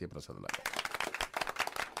ఉంటారు సత్యప్రసాద్ లాగా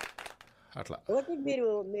అట్లా. ఒకటి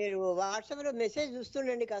మీరు వాట్సాప్లో మెసేజ్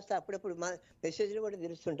చూస్తుండండి కాస్త, అప్పుడప్పుడు మెసేజ్లు కూడా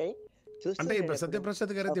తెలుస్తుంటాయి. అంటే ఇప్పుడు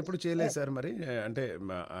సత్యప్రసాద్ గారు అయితే ఎప్పుడు చేయలేదు సార్ మరి, అంటే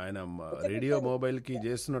ఆయన రేడియో మొబైల్కి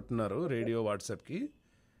చేస్తున్నట్టున్నారు, రేడియో వాట్సాప్కి.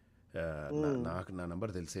 నాకు నా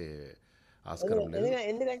నంబర్ తెలిసే ఆస్కారం లేదు.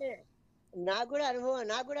 ఎందుకంటే నాకు కూడా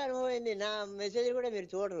అనుభవం అయింది. నా మెసేజ్ కూడా మీరు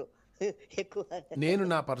చూడరు ఎక్కువ. నేను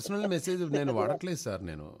నా పర్సనల్ మెసేజ్ నేను వాడట్లేదు సార్.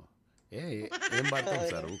 నేను ఏం వాడతాను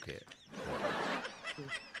సార్, ఓకే.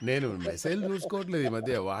 నేను మెసేజ్ చూసుకోవట్లేదు ఈ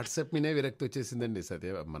మధ్య. వాట్సాప్ మీనే విరక్తి వచ్చేసిందండి.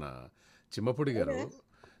 మన చిమ్మపుడి గారు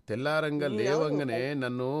తెల్లారంగా లేవంగానే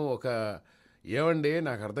నన్ను ఏమండి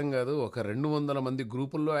నాకు అర్థం కాదు, ఒక 200 మంది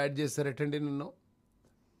గ్రూపుల్లో యాడ్ చేశారటండి నన్ను.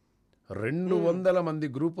 200 మంది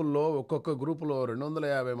గ్రూపుల్లో, ఒక్కొక్క గ్రూపులో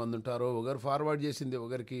 250 మంది ఉంటారు. ఒకరు ఫార్వర్డ్ చేసింది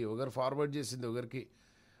ఒకరికి.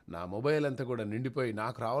 నా మొబైల్ అంతా కూడా నిండిపోయి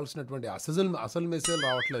నాకు రావాల్సినటువంటి అసలు మెసేజ్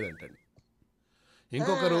రావట్లేదంటండి.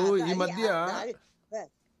 ఇంకొకరు ఈ మధ్య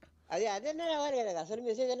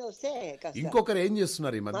ఇంకొకరు ఏం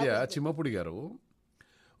చేస్తున్నారు ఈ మధ్య, చిమ్మపుడి గారు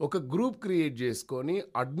ఒక గ్రూప్ క్రియేట్ చేసుకొని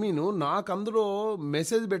అడ్మిన్ నాకు అందులో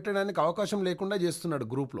మెసేజ్ పెట్టడానికి అవకాశం లేకుండా చేస్తున్నాడు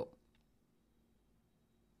గ్రూప్లో.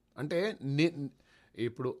 అంటే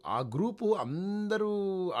ఇప్పుడు ఆ గ్రూపు అందరూ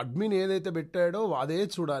అడ్మిన్ ఏదైతే పెట్టాడో అదే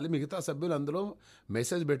చూడాలి, మిగతా సభ్యులు అందులో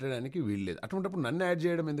మెసేజ్ పెట్టడానికి వీల్లేదు. అటువంటిప్పుడు నన్ను యాడ్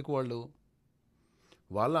చేయడం ఎందుకు?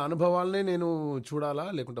 వాళ్ళ అనుభవాలనే నేను చూడాలా,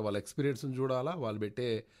 లేకుంటే వాళ్ళ ఎక్స్పీరియన్స్ని చూడాలా, వాళ్ళు పెట్టే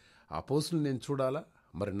ఆ పోస్టులు నేను చూడాలా,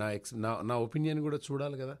 మరి నా ఒపీనియన్ కూడా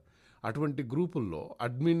చూడాలి కదా. అటువంటి గ్రూపుల్లో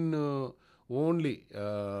అడ్మిన్ ఓన్లీ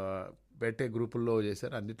పెట్టే గ్రూపుల్లో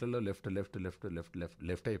చేశారు. అన్నిట్లలో లెఫ్ట్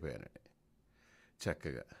అయిపోయానండి.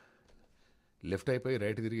 చక్కగా లెఫ్ట్ అయిపోయి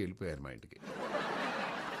రైట్ తిరిగి వెళ్ళిపోయారు మా ఇంటికి.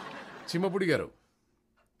 చిమ్మపుడి గారు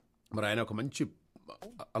మరి ఆయన ఒక మంచి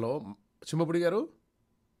హలో చిమ్మపుడి గారు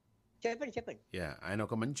చెప్పండి. ఆయన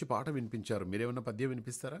ఒక మంచి పాట వినిపించారు. మీరేమన్నా పద్యం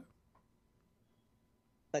వినిపిస్తారా?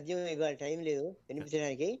 పద్యం ఇవాళ టైం లేదు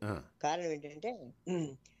వినిపించడానికి. కారణం ఏంటంటే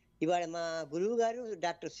ఇవాళ మా గురువు గారు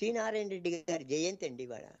డాక్టర్ సి నారాయణ రెడ్డి గారి జయంతి అండి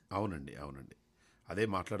ఇవాళ. అవునండి అదే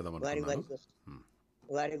మాట్లాడదాం.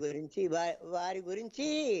 వారి గురించి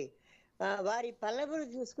వారి పల్లవులు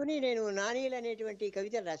చూసుకుని నేను నానీలు అనేటువంటి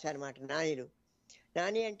కవితలు రాశాను అన్నమాట.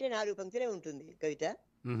 నాని అంటే 4 పంక్తులే ఉంటుంది కవిత.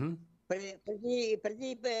 ప్రతి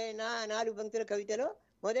 4 పంక్తుల కవితలో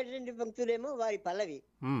మొదటి 2 పంక్తులేమో వారి పల్లవి,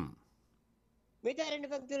 మిగతా 2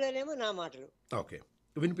 పంక్తులనేమో నా మాటలు. ఓకే,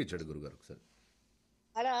 వినిపించాడు గురుగారు ఒకసారి.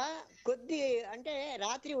 అలా అంటే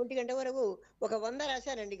రాత్రి 1 గంట వరకు ఒక 100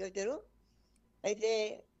 రాశానండి కవితలు. అయితే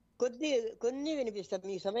కొన్ని వినిపిస్తాం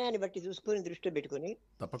మీ సమయాన్ని బట్టి చూసుకుని దృష్టిలో పెట్టుకుని.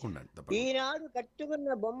 తప్పకుండా. ఈనాడు కట్టుకున్న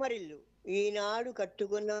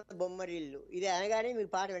బొమ్మరిల్లు ఇది అనగానే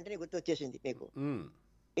మీకు పాట వెంటనే గుర్తొచ్చేసింది మీకు.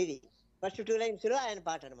 ఇది ఫస్ట్ 2 లైన్స్ లో ఆయన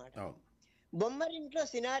పాట అనమాట. బొమ్మరింట్లో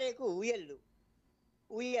సినారేకు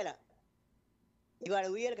ఉయ్యల ఇవాళ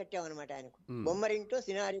ఉయ్యలు కట్టామన్నమాట ఆయనకు. బొమ్మరింట్లో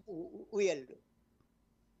సినారేకు ఉయ్యలు.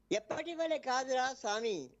 ఎప్పటి వలె కాదురా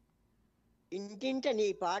స్వామి, ఇంటింట నీ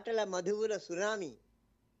పాటల మధువుల సునామి.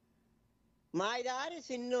 మాయదారి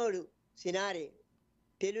సిన్నోడు సినారే,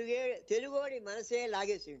 తెలుగోడి మనసే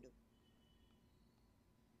లాగేసిండు.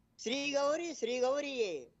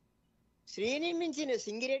 శ్రీగౌరియే శ్రీని మించిన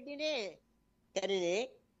సింగిరెడ్డినే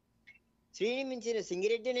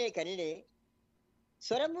కనినే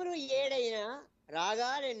స్వరములు ఏడైనా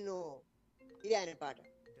రాగాలెన్నో. ఇది ఆయన పాట.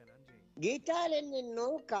 గీతాలెన్నెన్నో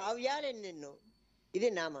కావ్యాలెన్నెన్నో. ఇది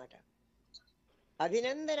నా మాట.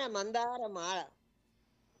 అభినందన మందార మాల,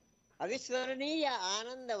 అవిస్మరణీయ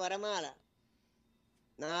ఆనంద వరమాల.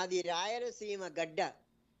 నాది రాయలసీమ గడ్డ,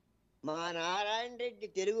 మా నారాయణ రెడ్డి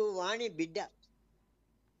తెలుగు వాణి బిడ్డ.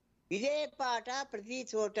 ఇదే పాట ప్రతి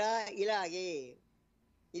చోట ఇలాగే.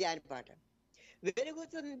 ఇది ఆయన పాట.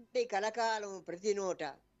 వెలుగుతుంది కలకాలం ప్రతి నోట.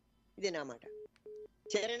 ఇది నా మాట.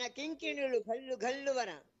 చరణ కింకిణులు గల్లు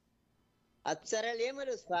గల్లువన,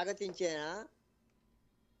 అప్సరలేమలు స్వాగతించేనా.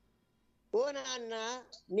 ఓ నాన్న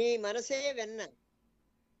నీ మనసే వెన్న,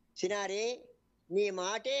 సినారే నీ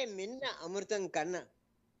మాటే మిన్న అమృతం కన్నా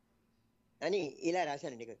అని ఇలా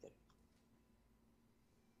రాశానండి కవితలు.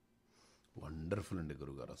 వండర్ఫుల్ అండి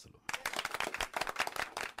గురుగారు. అసలు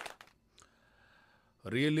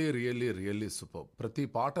రియల్లీ సూపర్. ప్రతి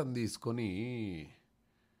పాటను తీసుకొని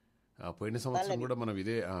పోయిన సంవత్సరం కూడా మనం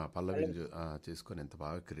ఇదే పల్లవి చేసుకొని ఎంత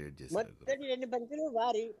బాగా క్రియేట్ చేశారు. మొదటి 2 పంక్తులు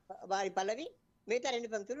వారి పల్లవి, మిగతా 2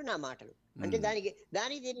 పంక్తులు నా మాటలు. అంటే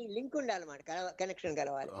దీనికి లింక్ ఉండాలన్నమాట, కనెక్షన్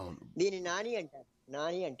కలవాలి. దీన్ని నాని అంటారు.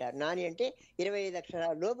 నాని అంటే 25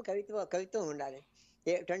 అక్షరాల లోపు కవిత్వం ఉండాలి.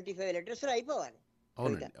 25 లెటర్స్ లో అయిపోవాలి.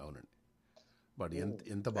 అవునండి. వాడు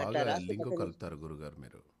ఎంత బాగా లింక్ కలుపుతారు గురుగారు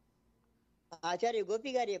మీరు. ఆచార్య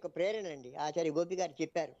గోపి గారి యొక్క ప్రేరణ అండి. ఆచార్య గోపి గారు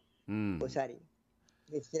చెప్పారు ఒకసారి,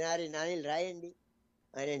 మీరు సినారి నాణీలు రాయండి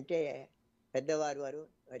అని అంటే పెద్దవారు వారు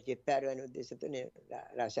చెప్పారు అనే ఉద్దేశంతో నేను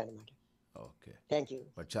రాశాను అనమాట. Okay, thank you.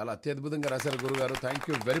 చాలా అత్యద్భుతంగా రాశారు గురుగారు. థ్యాంక్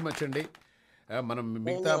యూ వెరీ మచ్ అండి. మనం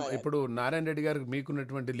మిగతా ఇప్పుడు నారాయణ రెడ్డి గారికి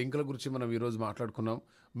మీకున్నటువంటి లింకుల గురించి మనం ఈరోజు మాట్లాడుకున్నాం.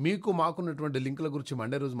 మీకు మాకున్నటువంటి లింకుల గురించి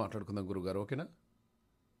మండే రోజు మాట్లాడుకుందాం గురుగారు, ఓకేనా?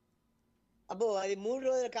 అబ్బో, అది 3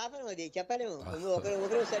 రోజుల కాపం, అది చెప్పలేము,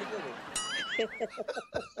 ఒకరోజు సరిపోదు.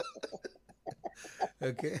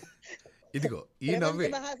 ఓకే, ఇదిగో ఈ నవ్వే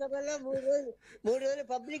మహాసభలో 3 రోజులు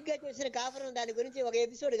పబ్లిక్ గా చేసిన కాపురం, దాని గురించి ఒక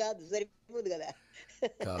ఎపిసోడ్ కాదు, సరిపోదు కదా.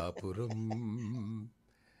 కాపురం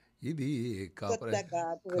ఇది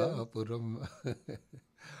కాపురం.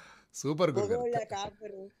 సూపర్ గురుగారు.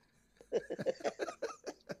 కాపురం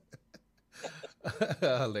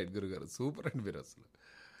రైట్ గురుగారు, సూపర్ అండి మీరు అసలు.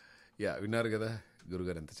 విన్నారు కదా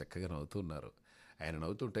గురుగారు ఎంత చక్కగా నవ్వుతున్నారు. ఆయన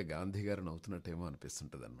నవ్వుతుంటే గాంధీ గారు నవ్వుతున్నట్టేమో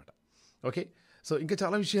అనిపిస్తుంటుంది అనమాట. ఓకే, సో ఇంకా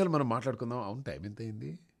చాలా విషయాలు మనం మాట్లాడుకుందాం. అవును, టైం ఎంత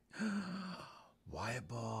అయింది?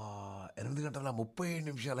 వాయబ్బా,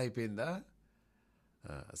 8:37 అయిపోయిందా?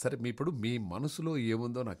 సరే, ఇప్పుడు మీ మనసులో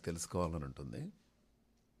ఏముందో నాకు తెలుసుకోవాలని ఉంటుంది.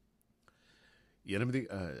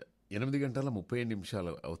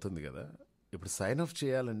 8:37 అవుతుంది కదా. ఇప్పుడు సైన్ ఆఫ్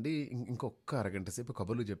చేయాలండి. ఇంకొక అరగంట సేపు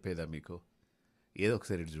కబుర్లు చెప్పేదా మీకు? ఏదో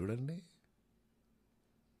ఒకసారి ఇటు చూడండి.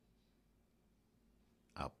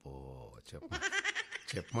 అప్పో,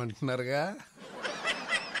 చెప్పమంటున్నారుగా.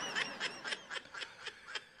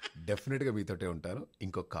 డెఫినెట్గా మీతోటే ఉంటాను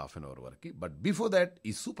ఇంకొక ½ అన్ అవర్ వరకు. బట్ బిఫోర్ దాట్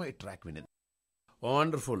ఈ సూపర్ ట్రాక్ వినేది.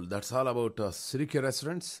 Wonderful, that's all about సిరిక్యూ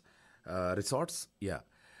restaurants, resorts.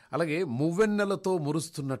 అలాగే మువ్వెన్నెలతో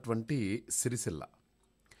మురుస్తున్నటువంటి సిరిసిల్ల.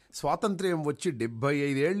 స్వాతంత్ర్యం వచ్చి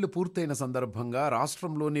 75 ఏళ్లు పూర్తయిన సందర్భంగా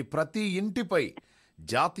రాష్ట్రంలోని ప్రతి ఇంటిపై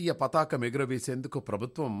జాతీయ పతాకం ఎగురవేసేందుకు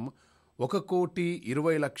ప్రభుత్వం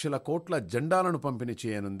 1,20,00,000 కోట్ల జెండాలను పంపిణీ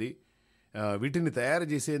చేయనుంది. వీటిని తయారు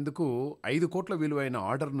చేసేందుకు 5 కోట్ల విలువైన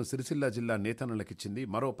ఆర్డర్ను సిరిసిల్ల జిల్లా నేతన్నలకిచ్చింది.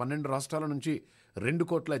 మరో 12 రాష్ట్రాల నుంచి 2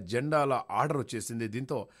 కోట్ల జెండాల ఆర్డర్ వచ్చేసింది.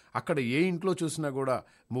 దీంతో అక్కడ ఏ ఇంట్లో చూసినా కూడా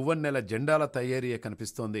మువ్వన్నెల జెండాల తయారీయే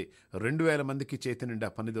కనిపిస్తోంది. 2,000 మందికి చేతి నిండా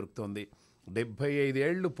పని దొరుకుతోంది. 75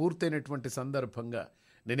 ఏళ్లు పూర్తయినటువంటి సందర్భంగా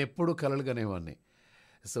నేను ఎప్పుడూ కలలుగనేవాడిని.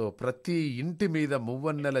 సో ప్రతి ఇంటి మీద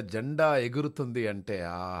మువ్వన్నెల జెండా ఎగురుతుంది అంటే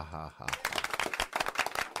ఆహాహా,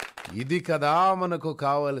 ఇది కదా మనకు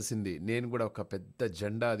కావాల్సింది. నేను కూడా ఒక పెద్ద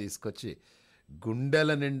జెండా తీసుకొచ్చి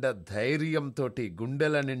గుండెల నిండా ధైర్యంతో,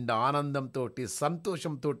 గుండెల నిండా ఆనందంతో,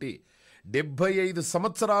 సంతోషంతో 75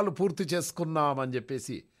 సంవత్సరాలు పూర్తి చేసుకున్నామని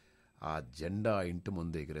చెప్పేసి ఆ జెండా ఇంటి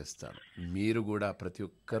ముందు ఎగిరేస్తాను. మీరు కూడా ప్రతి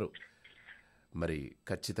ఒక్కరూ మరి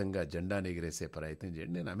ఖచ్చితంగా జెండాని ఎగిరేసే ప్రయత్నం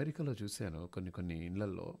చేయండి. నేను అమెరికాలో చూశాను, కొన్ని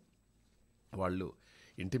ఇళ్లల్లో వాళ్ళు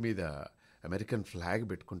ఇంటి మీద అమెరికన్ ఫ్లాగ్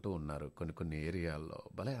పెట్టుకుంటూ ఉన్నారు. కొన్ని ఏరియాల్లో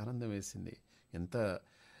భలే ఆనందం వేసింది. ఎంత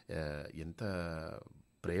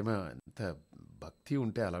ప్రేమ, ఎంత భక్తి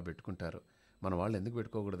ఉంటే అలా పెట్టుకుంటారు. మన వాళ్ళు ఎందుకు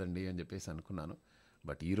పెట్టుకోకూడదండి అని చెప్పేసి అనుకున్నాను.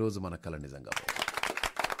 బట్ ఈరోజు మన కళ నిజంగా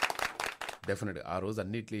డెఫినెట్గా ఆ రోజు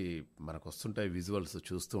అన్నిటి మనకు వస్తుంటాయి, విజువల్స్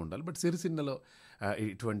చూస్తూ ఉండాలి. బట్ సిరిసిన్నలో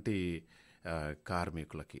ఇటువంటి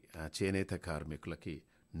కార్మికులకి, చేనేత కార్మికులకి,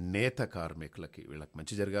 నేత కార్మికులకి, వీళ్ళకి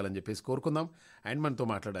మంచి జరగాలని చెప్పేసి కోరుకుందాం. అండ్ మనతో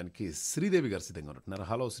మాట్లాడడానికి శ్రీదేవి గారు సిద్ధంగా ఉంటున్నారు.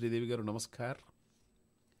 హలో శ్రీదేవి గారు, నమస్కారం.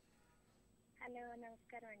 హలో,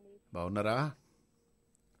 నమస్కారం అండి. బాగున్నారా?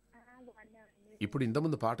 ఇప్పుడు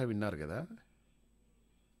ఇంతకుముందు పాట విన్నారు కదా,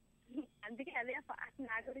 అందుకే అదే పాట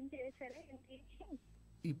నా గురించి వేసారా ఏంటి?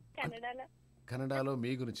 కన్నడలో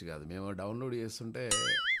మీ గురించి కాదు, మేము డౌన్లోడ్ చేస్తుంటే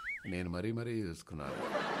నేను మరీ చూసుకున్నాను.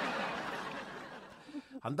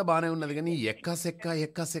 అంత బాగానే ఉన్నది కానీ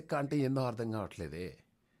ఎక్కాసెక్క అంటే ఏందో అర్థం కావట్లేదే.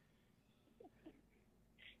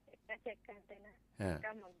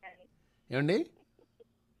 ఏమండి?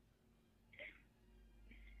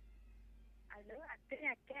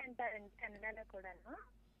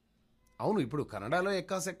 అవును, ఇప్పుడు కన్నడలో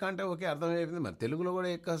ఎక్కాసెక్క అంటే ఓకే, అర్థమైపోయింది. మరి తెలుగులో కూడా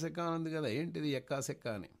ఎక్కాసెక్క ఉంది కదా, ఏంటిది ఎక్కాసెక్క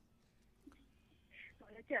అని?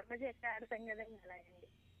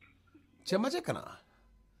 చెమ్మచెక్కనా?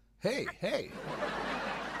 హే హే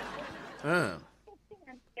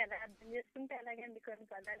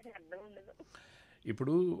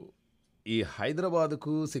ఇప్పుడు ఈ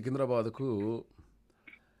హైదరాబాద్కు సికింద్రాబాద్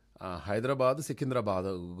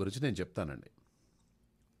గురించి నేను చెప్తానండి.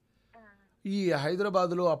 ఈ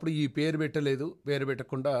హైదరాబాదులో అప్పుడు ఈ పేరు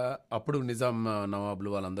పెట్టకుండా అప్పుడు నిజాం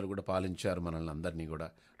నవాబులు వాళ్ళందరూ కూడా పాలించారు మనల్ని అందరినీ కూడా.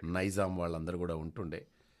 నైజాం వాళ్ళందరూ కూడా ఉంటుండే.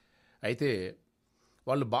 అయితే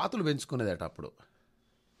వాళ్ళు బాతులు పెంచుకునేదట అప్పుడు.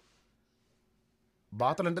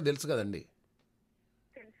 బాతులు అంటే తెలుసు కదండి,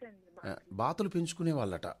 బాతులు పెంచుకునే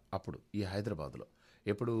వాళ్ళట అప్పుడు ఈ హైదరాబాద్లో.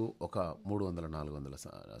 ఎప్పుడు ఒక 300-400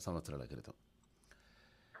 సంవత్సరాల క్రితం.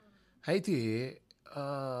 అయితే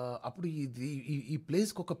అప్పుడు ఈ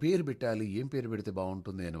ప్లేస్కి ఒక పేరు పెట్టాలి, ఏం పేరు పెడితే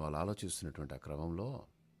బాగుంటుంది అని వాళ్ళు ఆలోచిస్తున్నటువంటి ఆ క్రమంలో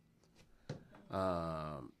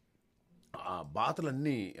ఆ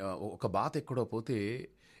బాతులన్నీ ఒక బాత్ ఎక్కడో పోతే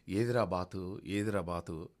ఏదిరా బాతు ఏదిరా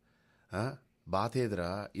బాతు బాత్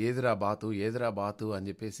ఏదిరా బాతు అని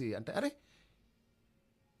చెప్పేసి అంటే అరే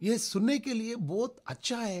ये सुनने के लिए बहुत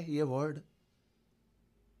अच्छा है ये वर्ड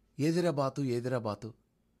ఏదిరా బాతు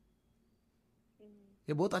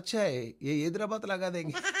ये बहुत अच्छा है ये हैदराबाद लगा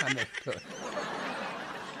देंगे అన్నట్టు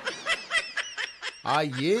ఆ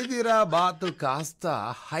ఏదిరాబాద్ కాస్త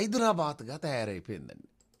హైదరాబాద్గా తయారైపోయిందండి.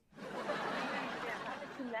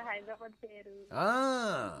 హైదరాబాద్ పేరు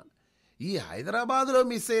ఈ హైదరాబాద్లో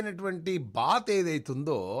మిస్ అయినటువంటి బాత్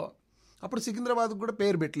ఏదైతుందో అప్పుడు సికింద్రాబాద్కు కూడా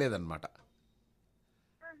పేరు పెట్టలేదన్నమాట.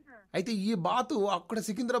 అయితే ఈ బాతు అక్కడ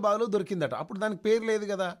సికింద్రాబాద్లో దొరికిందట. అప్పుడు దానికి పేరు లేదు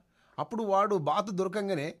కదా. అప్పుడు వాడు బాతు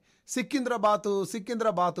దొరకంగానే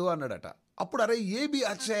సికింద్రాబాతు అన్నాడట. అప్పుడు అరే ఏబీ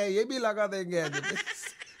అచ్చాయ ఏబీ లాగాదేంగే అని చెప్పి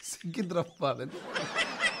సికింద్రాబాద్ అని.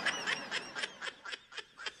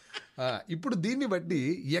 ఇప్పుడు దీన్ని బట్టి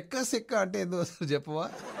ఎక్కా సెక్క అంటే ఎందుకు వస్తారు చెప్పవా?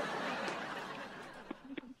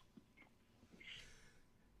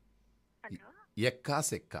 ఎక్కా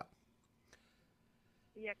సెక్క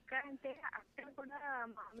అంటే అక్కడ కూడా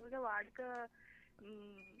మామూలుగా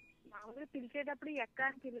మామూలుగా పిలిచేటప్పుడు ఎక్క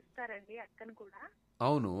అని పిలుస్తారండి అక్కను కూడా.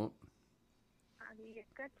 అవును, అది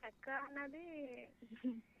ఎక్క చెక్క అన్నది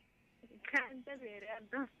ఎక్క అంటే వేరే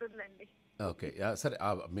అర్థం వస్తుందండి. ఓకే సరే,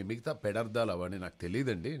 మిగతా పెడార్థాలు అవన్నీ నాకు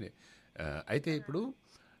తెలియదండి. అయితే ఇప్పుడు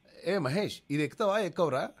మహేష్ ఇది ఎక్కుతావా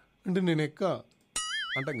ఎక్కవరా అంటే నేను ఎక్క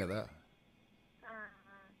అంటాం కదా,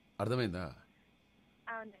 అర్థమైందా?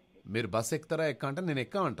 మీరు బస్ ఎక్కుతారా ఎక్క అంటే నేను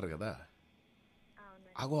ఎక్క అంటారు కదా.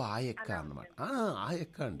 అగో ఆ ఎక్క అన్నమాట. ఆ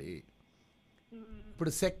ఎక్క అండి.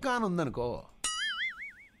 ఇప్పుడు సెక్క అని ఉందనుకో,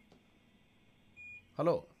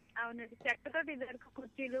 హలో అవునండి, చెక్కతో ఇదివరకు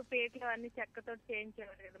కుర్చీలు పేట్లు అన్ని చెక్కతో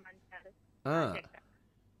చేయించేవారు కదా మంచాలు.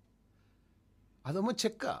 అదేమో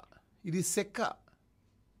చెక్క, ఇది సెక్క.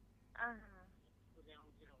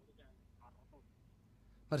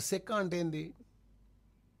 మరి సెక్క అంటే ఏంది?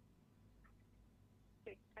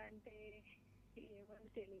 చెక్క అంటే ఏమో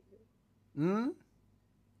తెలీదు.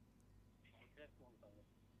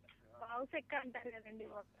 పావు చెక్క అంటారు కదండి.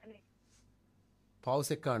 పావు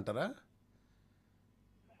చెక్క అంటారా?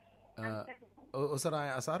 ఒకసారి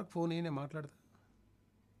ఆ సార్ ఫోన్ నేనే మాట్లాడతా.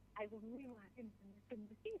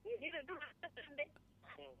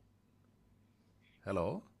 హలో,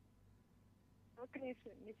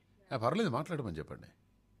 పర్లేదు మాట్లాడమని చెప్పండి.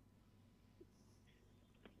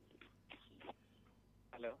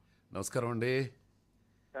 హలో, నమస్కారం అండి.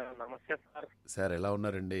 నమస్తే సార్. సార్ ఎలా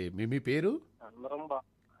ఉన్నారండి? మీ పేరు? అందరం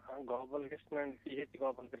గోపాలకృష్ణ అండి.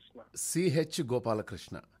 సిహెచ్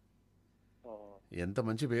గోపాలకృష్ణ. ఎంత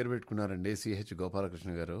మంచి పేరు పెట్టుకున్నారండి సిహెచ్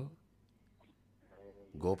గోపాలకృష్ణ గారు.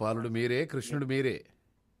 గోపాలుడు మీరే, కృష్ణుడు మీరే.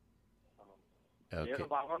 ఓకే,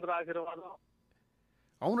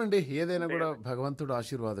 అవునండి, ఏదైనా కూడా భగవంతుడు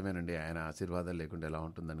ఆశీర్వాదమేనండి. ఆయన ఆశీర్వాదం లేకుండా ఎలా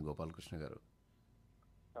ఉంటుందని గోపాలకృష్ణ గారు.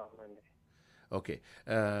 ఓకే,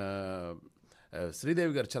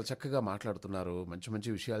 శ్రీదేవి గారు చాలా చక్కగా మాట్లాడుతున్నారు, మంచి మంచి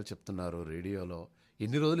విషయాలు చెప్తున్నారు రేడియోలో.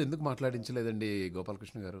 ఎన్ని రోజులు ఎందుకు మాట్లాడించలేదండి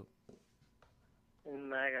గోపాలకృష్ణ గారు?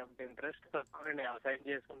 ఇంట్రెస్ట్ తక్కువండి, వ్యవసాయం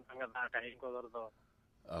చేసుకుంటాం కదా, టైం కుదరదు.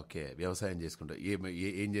 ఓకే, వ్యవసాయం చేసుకుంటా.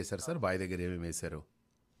 ఏం చేశారు సార్? బావి దగ్గర ఏమేమి వేశారు?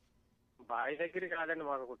 బావి దగ్గర కాదండి,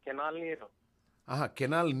 మాకు కెనాల్ నీరు.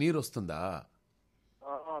 కెనాల్ నీరు వస్తుందా?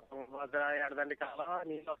 ఎడదండి కాలువ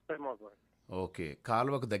నీళ్ళు వస్తాయి మాకు. ఓకే,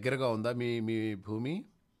 కాలువకు దగ్గరగా ఉందా మీ భూమి?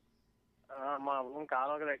 మా భూమి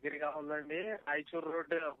కాలువకు దగ్గరగా ఉందండి. రాయచూరు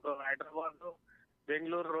రోడ్డు, ఇప్పుడు హైదరాబాద్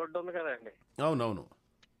బెంగళూరు రోడ్డు ఉంది కదండి. అవునవును,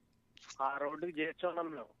 ఆ రోడ్డుకి చేర్చున్నాం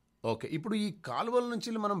మేము. ఓకే, ఇప్పుడు ఈ కాలువల నుంచి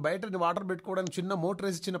మనం బయట వాటర్ పెట్టుకోవడానికి చిన్న మోటార్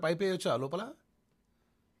వేసి చిన్న పైప్ వేయొచ్చా లోపల?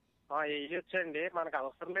 వేయొచ్చండి, మనకు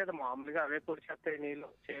అవసరం లేదు, మామూలుగా అవే పొడిచేస్తాయి నీళ్ళు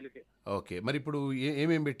చేలుకి. ఓకే, మరి ఇప్పుడు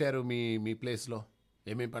ఏమేమి పెట్టారు మీ ప్లేస్ లో?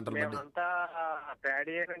 ఏమేమి పంటలు? అంతా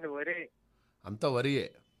ప్యాడీయేనండి, వరి. అంతా వరియే?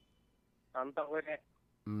 అంతా వరి.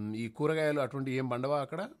 ఈ కూరగాయలు అటువంటి ఏం పండవా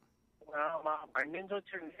అక్కడ? మా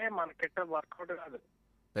పండించవచ్చండి, మనకిట్ట వర్కౌట్ కాదు,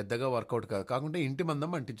 పెద్దగా వర్కౌట్ కాదు. కాకుంటే ఇంటి మందం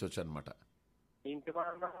పండించవచ్చు అనమాట. ఇంటి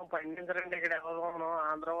మందం పండించరండి ఇక్కడ ఎవరు.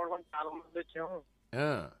 ఆంధ్ర కూడా చాలా మంది వచ్చాము,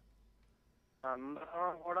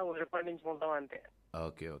 అందరం కూడా వరి పండించుకుంటాం అంతే.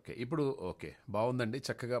 ఓకే ఓకే, ఇప్పుడు ఓకే, బాగుందండి,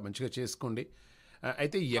 చక్కగా మంచిగా చేసుకోండి.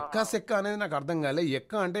 అయితే ఎక్కా సెక్క అనేది నాకు అర్థం కాలే.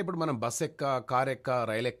 ఎక్క అంటే ఇప్పుడు మనం బస్ ఎక్క, కార్ ఎక్క,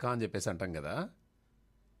 రైలు ఎక్క అని చెప్పేసి అంటాం కదా.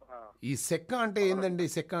 ఈ సెక్క అంటే ఏందండి?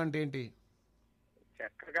 సెక్క అంటే ఏంటి?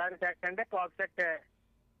 చెక్క కాని చెక్క అంటే పోక్ చెక్క.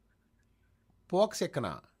 పోక్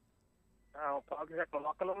సెక్కనా? పాకు చెక్క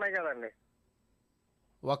మొక్కలు ఉన్నాయి కదండి.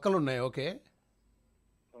 ఒక్కలున్నాయి, ఓకే.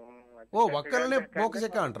 ఓ ఒక్కలనే పోక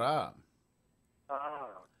చెక్క అంటారా?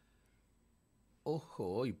 ఓహో,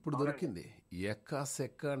 ఇప్పుడు దొరికింది. ఎక్క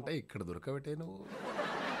సెక్క అంటే ఇక్కడ దొరకబెట్టే నువ్వు.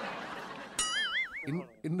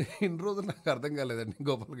 ఇన్ని రోజులు నాకు అర్థం కాలేదండి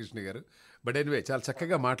గోపాలకృష్ణ గారు. బట్ ఎనివే చాలా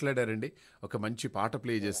చక్కగా మాట్లాడారండి. ఒక మంచి పాట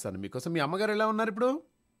ప్లే చేస్తాను మీకోసం. మీ అమ్మగారు ఎలా ఉన్నారు ఇప్పుడు?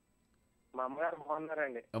 మా అమ్మగారు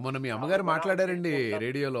బాగున్నారండి. మొన్న మీ అమ్మగారు మాట్లాడారండి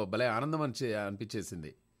రేడియోలో, భలే ఆనందం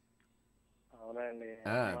అనిపించేసింది. అవునండి.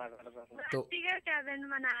 కాదండి,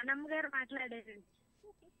 మా నాన్నమ్మ గారు మాట్లాడారండి.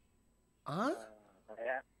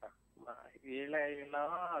 వీళ్ళ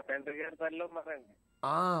తండ్రి గారి తల్లి ఉన్నారండి.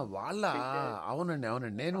 వాళ్ళ? అవునండి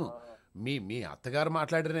అవునండి. నేను మీ అత్తగారు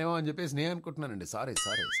మాట్లాడారేమో అని చెప్పేసి నేను అనుకుంటున్నానండి. సారీ.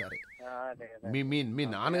 మీ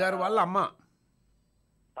నాన్నగారు వాళ్ళ అమ్మ?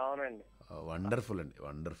 అవునండి.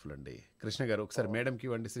 వండర్ఫుల్ అండి. కృష్ణ గారు ఒకసారి మేడంకి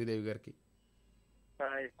ఇవ్వండి, శ్రీదేవి గారికి.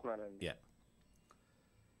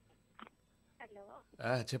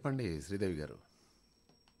 చెప్పండి శ్రీదేవి గారు.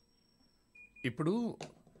 ఇప్పుడు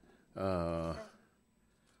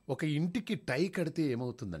ఒక ఇంటికి టై కడితే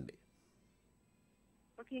ఏమవుతుందండి?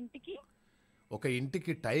 ఒక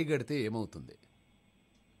ఇంటికి టై కడితే ఏమవుతుంది?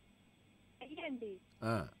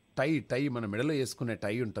 టై మన మెడలో వేసుకునే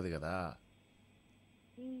టై ఉంటది కదా,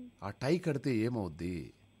 ఆ టై కడితే ఏమవుద్ది?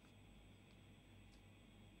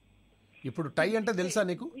 ఇప్పుడు టై అంటే తెలుసా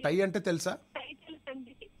నీకు? టై అంటే తెలుసా?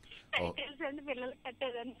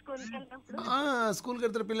 స్కూల్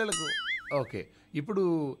కడతారు పిల్లలకు. ఓకే, ఇప్పుడు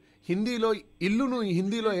హిందీలో ఇల్లును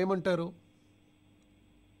హిందీలో ఏమంటారు?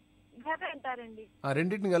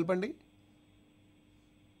 రెండింటిని కలపండి.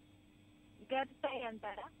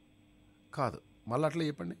 కాదు, మళ్ళీ అట్లా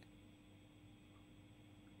చెప్పండి.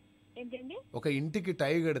 ఒక ఇంటికి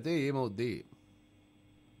టై కడితే ఏమవుద్ది?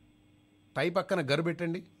 టై పక్కన గరు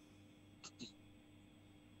పెట్టండి.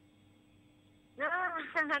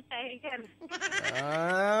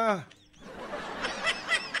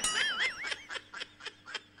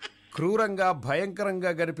 క్రూరంగా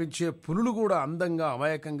భయంకరంగా కనిపించే పులులు కూడా అందంగా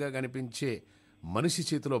అమాయకంగా కనిపించే మనిషి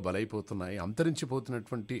చేతిలో బలైపోతున్నాయి.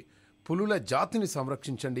 అంతరించిపోతున్నటువంటి పులుల జాతిని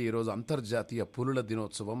సంరక్షించండి. ఈరోజు అంతర్జాతీయ పులుల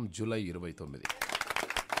దినోత్సవం జూలై 29.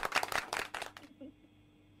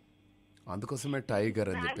 అందుకోసమే టైగర్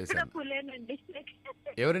అని చెప్పేసాను.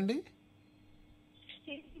 ఎవరండి?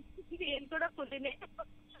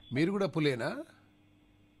 మీరు కూడా పులేనా?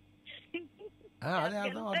 అదే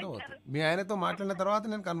అర్థం అవుతుంది. మీ ఆయనతో మాట్లాడిన తర్వాత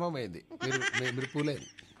నేను కన్ఫర్మ్ అయింది మీరు పులేని.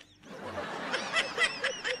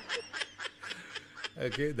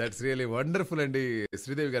 ఓకే, దట్స్ రియలీ వండర్ఫుల్ అండి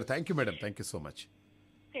శ్రీదేవి గారు. Thank you madam, thank you so much.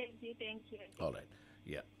 All right,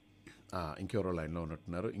 yeah. ఇంకెవరో లైన్లో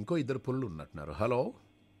ఉన్నట్టున్నారు, ఇంకో ఇద్దరు పుల్లు ఉన్నట్టున్నారు. హలో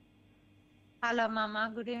మామా,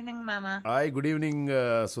 గుడ్ ఈవినింగ్ మామా. హాయ్, గుడ్ ఈవినింగ్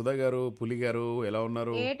సుధా గారు, పులి గారు, ఎలా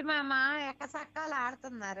ఉన్నారు? ఏంటి మామా ఎక్కసక్కాలు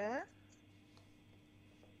ఆడుతున్నారు?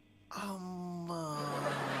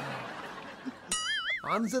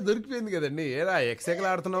 ఆన్సర్ దొరికిపోయింది కదండి. ఏరా ఎక్సెకలు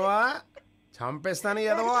ఆడుతున్నావా? చంపేస్తాను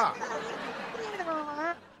ఎదవా.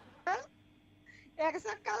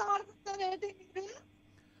 ఎక్కసక్కాలు ఆడుతున్నారు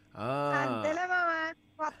అంతేలే మామా.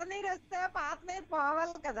 కొత్త నీరు వస్తే పాత నీరు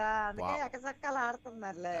పోవాలి కదా, అందుకే ఎక్కసెక్కలు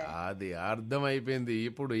ఆడుతున్నారులే. అది అర్థమైపోయింది.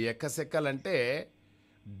 ఇప్పుడు ఎక్కసెక్కలంటే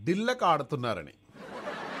డిల్లక ఆడుతున్నారని.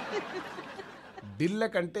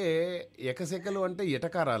 డిల్లకంటే ఎకసెక్కలు అంటే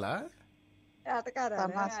ఎటకారాలా?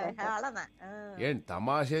 ఏంటి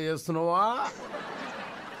తమాషా చేస్తున్నావా?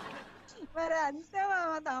 మరి అంతే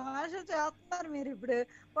మామ, తమాషా చేస్తున్నారు మీరు. ఇప్పుడు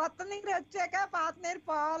కొత్త నీరు వచ్చాక పాత నీరు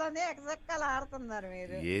పోవాలని ఎకసెక్కలు ఆడుతున్నారు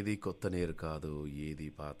మీరు. ఏది కొత్త నీరు కాదు, ఏది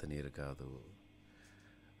పాత నీరు కాదు.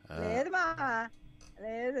 లేదు మామ,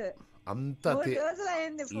 లేదు. అంత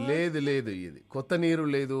లేదు, ఇది కొత్త నీరు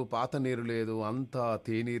లేదు, పాత నీరు లేదు, అంతా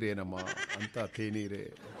తేనీరేనమ్మా, అంతా తేనీరే.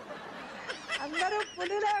 అందరూ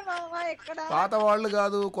పులిలే మామ ఇక్కడ. పాత వాళ్ళు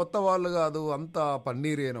కాదు, కొత్త వాళ్ళు కాదు, అంతా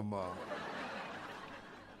పన్నీరేనమ్మా.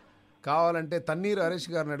 కావాలంటే తన్నీరు హరీష్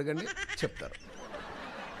గారిని అడగండి, చెప్తారు.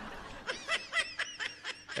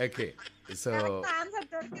 ఓకే, సో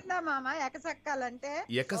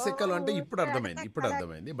ఎకసెక్కలు అంటే ఇప్పుడు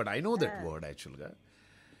అర్థమైంది. But I know that word యాక్చువల్గా.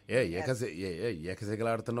 ఎకసెక్కలు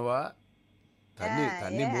ఆడుతున్నావా?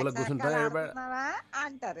 తన్ని మూల కూర్చుంటారు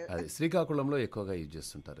అంటారు. అది శ్రీకాకుళంలో ఎక్కువగా యూజ్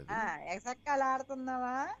చేస్తుంటారు. ఎకసెక్కలు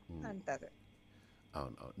ఆడుతున్నావా అంటారు.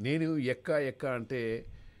 అవును, నేను ఎక్క అంటే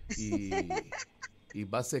ఈ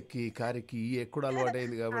బస్ ఎక్కి కారెక్కి ఎక్కువ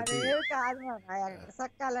అలవాటైంది కాబట్టి.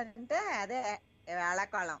 ఎకసెక్కాలంటే అదే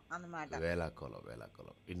వేళాకోళం అన్నమాట.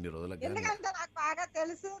 వేళాకోళం ఇన్ని రోజులకి. ఎందుకంటే నాకు బాగా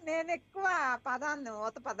తెలుసు, నేను ఎక్కువ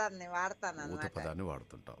ఊత పదాన్ని వాడతాను. ఊత పదాన్ని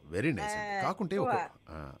వాడుతుంటాం. Very nice. కాకుంటే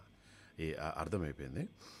అర్థమైపోయింది.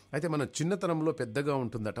 అయితే మన చిన్నతనంలో పెద్దగా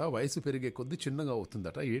ఉంటుందట, వయసు పెరిగే కొద్దీ చిన్నగా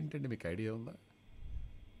అవుతుందట. ఏంటండి మీకు ఐడియా ఉందా?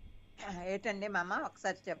 ఏంటండి మామ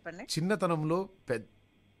ఒకసారి చెప్పండి. చిన్నతనంలో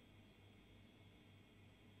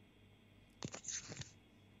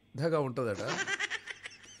పెద్దగా ఉంటుందట,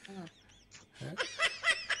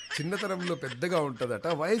 చిన్నతనంలో పెద్దగా ఉంటుందట,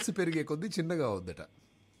 వయసు పెరిగే కొద్దీ చిన్నగా అవుద్దట.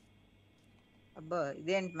 అబ్బో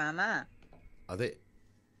ఇదేంటి మామ? అదే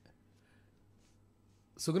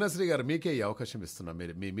సుగుణశ్రీ గారు, మీకే ఈ అవకాశం ఇస్తున్నా.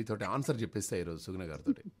 మీరు మీతోటి ఆన్సర్ చెప్పేస్తే ఈరోజు సుగుణ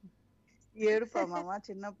గారితో. ఏడుపా మామ,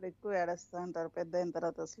 చిన్నప్పుడు ఎక్కువ ఏడుస్తా ఉంటారు, పెద్ద అయిన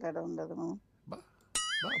తర్వాత అసలు ఏడ ఉండదు మామ.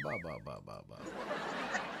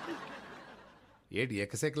 ఏంటి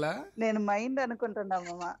ఎకసెక్లా? నేను మైండ్ అనుకుంటున్నా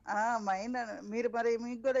మామ. మైండ్ మీరు మరి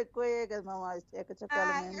మీకు కూడా ఎక్కువయ్యే కదా మామ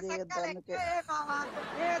ఎకచక్కాలు. మేము చేయొద్దు అందుకే.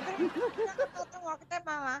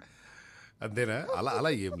 అంతేనా?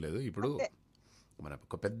 అలా ఏం లేదు. ఇప్పుడు మన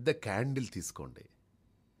ఒక పెద్ద క్యాండిల్ తీసుకోండి.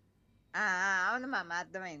 అవును మామ,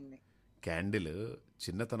 అర్థమైంది. క్యాండిల్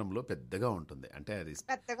చిన్నతనంలో పెద్దగా ఉంటుంది, అంటే అది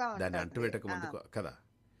దాన్ని అంటుపెట్టక ముందు కదా.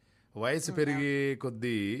 వయసు పెరిగే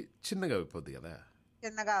కొద్దీ చిన్నగా అయిపోద్ది కదా,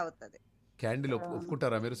 చిన్నగా అవుతుంది. క్యాండిల్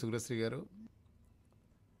ఒప్పుకుంటారా మీరు సుగుణశ్రీ గారు?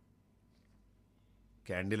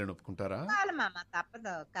 క్యాండిల్ అని ఒప్పుకుంటారా?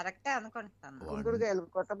 తప్పదు, కరెక్టే అనుకుంటాను.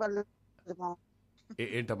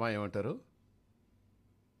 ఏంటమ్మా ఏమంటారు?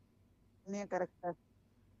 కరెక్ట్.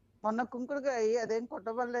 మొన్న కుంకుడుకాయ అదేం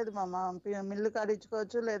కొట్టబడలేదు మామ, మిల్లు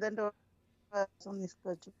కాడించుకోవచ్చు, లేదంటే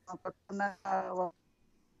తీసుకోవచ్చు.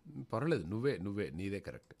 పర్వాలేదు, నువ్వే నీదే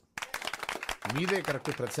కరెక్ట్, మీదే కరెక్ట్.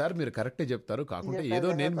 ప్రతిసారి మీరు కరెక్టే చెప్తారు, కాకుంటే ఏదో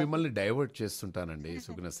నేను మిమ్మల్ని డైవర్ట్ చేస్తుంటానండి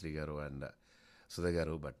సుగుణశ్రీ గారు అండ్ సుధా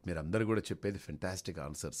గారు. బట్ మీరు అందరు కూడా చెప్పేది ఫెంటాస్టిక్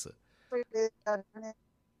ఆన్సర్స్.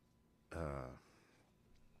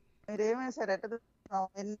 మీరేమేసారు?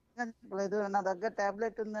 ఎట్టలేదు, నా దగ్గర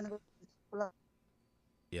టాబ్లెట్ ఉందని.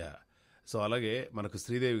 యా. సో అలాగే మనకు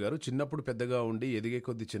శ్రీదేవి గారు చిన్నప్పుడు పెద్దగా ఉండి ఎదిగే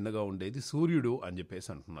కొద్ది చిన్నగా ఉండేది సూర్యుడు అని చెప్పేసి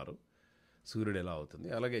అంటున్నారు. సూర్యుడు ఎలా అవుతుంది?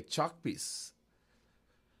 అలాగే చాక్ పీస్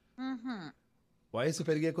వయసు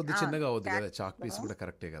పెరిగే కొద్ది చిన్నగా అవుతుంది కదా, చాక్ పీస్ కూడా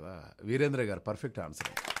కరెక్టే కదా. వీరేంద్ర గారు పర్ఫెక్ట్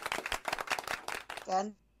ఆన్సర్.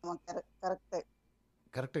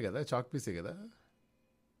 కరెక్టే కదా, చాక్ పీసే కదా,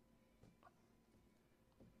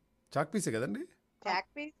 చాక్ పీసే కదండి.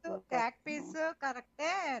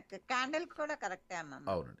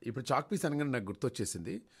 అవునండి. ఇప్పుడు చాక్ పీస్ అనగానే నాకు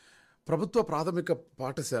గుర్తొచ్చేసింది, ప్రభుత్వ ప్రాథమిక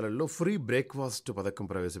పాఠశాలల్లో ఫ్రీ బ్రేక్ఫాస్ట్ పథకం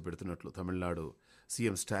ప్రవేశపెడుతున్నట్లు తమిళనాడు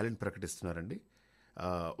సీఎం స్టాలిన్ ప్రకటిస్తున్నారండి.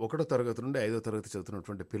 1వ తరగతి నుండి 5వ తరగతి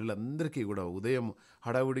చదువుతున్నటువంటి పిల్లలందరికీ కూడా ఉదయం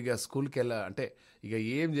హడావుడిగా స్కూల్కి అంటే ఇక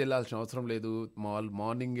ఏం చేయాల్సిన అవసరం లేదు.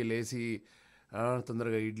 మార్నింగ్ లేచి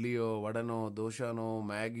తొందరగా ఇడ్లీయో వడనో దోశనో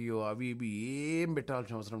మ్యాగీయో అవి ఇవి ఏం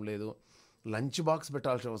పెట్టాల్సిన అవసరం లేదు, లంచ్ బాక్స్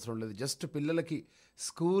పెట్టాల్సిన అవసరం లేదు. జస్ట్ పిల్లలకి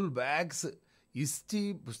స్కూల్ బ్యాగ్స్ ఇచ్చి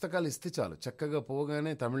పుస్తకాలు ఇస్తే చాలు. చక్కగా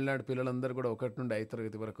పోగానే తమిళనాడు పిల్లలందరూ కూడా 1 నుండి 5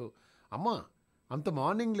 తరగతి వరకు, అమ్మా అంత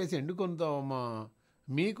మార్నింగ్ లేచి ఎందుకు కొంటావమ్మా,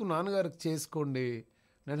 మీకు నాన్నగారికి చేసుకోండి,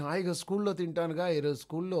 నేను హాయిగా స్కూల్లో తింటానుగా, ఈరోజు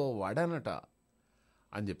స్కూల్లో వడనట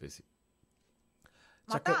అని చెప్పేసి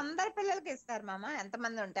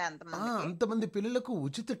అంతమంది పిల్లలకు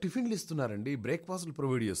ఉచిత టిఫిన్లు ఇస్తున్నారండి, బ్రేక్ఫాస్ట్లు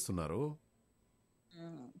ప్రొవైడ్ చేస్తున్నారు.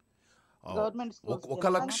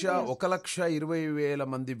 1,20,000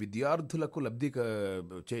 మంది విద్యార్థులకు లబ్ధి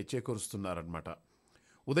చేకూరుస్తున్నారనమాట.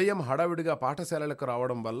 ఉదయం హడావిడిగా పాఠశాలలకు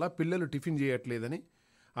రావడం వల్ల పిల్లలు టిఫిన్ చేయట్లేదని,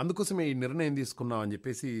 అందుకోసమే ఈ నిర్ణయం తీసుకున్నామని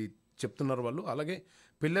చెప్పేసి చెప్తున్నారు వాళ్ళు. అలాగే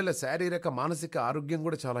పిల్లల శారీరక మానసిక ఆరోగ్యం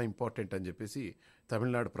కూడా చాలా ఇంపార్టెంట్ అని చెప్పేసి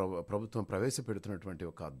తమిళనాడు ప్రభుత్వం ప్రవేశపెడుతున్నటువంటి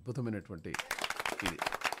ఒక అద్భుతమైనటువంటి ఇది.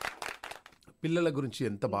 పిల్లల గురించి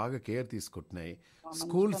ఎంత బాగా కేర్ తీసుకుంటున్నాయి,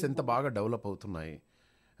 స్కూల్స్ ఎంత బాగా డెవలప్ అవుతున్నాయి.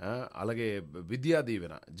 అలాగే విద్యా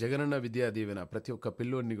దీవెన, జగనన్న విద్యా దీవెన ప్రతి ఒక్క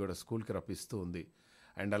పిల్లోడిని కూడా స్కూల్కి రప్పిస్తూ ఉంది.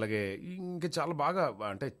 అండ్ అలాగే ఇంకా చాలా బాగా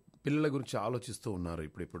అంటే పిల్లల గురించి ఆలోచిస్తూ ఉన్నారు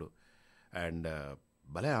ఇప్పుడిప్పుడు. అండ్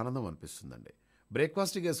భలే ఆనందం అనిపిస్తుందండి.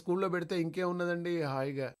 బ్రేక్ఫాస్ట్ ఇక స్కూల్లో పెడితే ఇంకేమున్నదండి,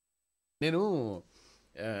 హాయిగా. నేను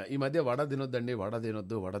ఈ మధ్య వడ తినొద్దండి, వడ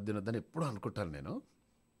తినొద్దని ఎప్పుడు అనుకుంటాను నేను.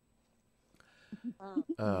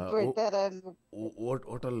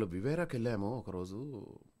 హోటల్ వివేరాకి వెళ్ళాము ఒకరోజు.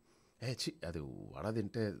 అది వడ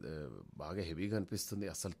తింటే బాగా హెవీగా అనిపిస్తుంది,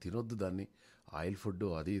 అసలు తినొద్దు దాన్ని, ఆయిల్ ఫుడ్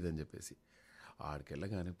అది ఇది అని చెప్పేసి. ఆడికి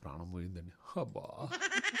వెళ్ళగానే ప్రాణం పోయిందండి. అబ్బా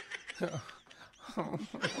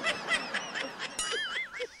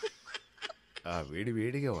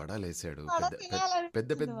వేడిగా వడలు వేసాడు,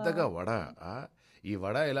 పెద్దగా వడ. ఈ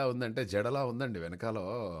వడ ఎలా ఉందంటే జడలా ఉందండి, వెనకాల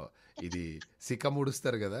ఇది సిక్క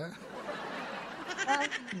ముడుస్తారు కదా,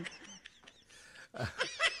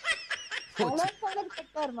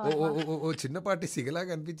 ఓ చిన్నపాటి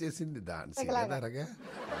సిగలాగా అనిపించేసింది. దాని సిగ ధరగా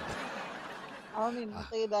అవును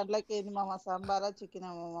ఇంతకీ దాంట్లోకి ఏంది మామ, సాంబారా చికెన్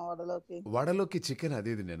మామ వడలోకి? వడలోకి చికెన్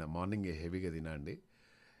అది ఇది నేను మార్నింగ్ హెవీగా తినా అండి.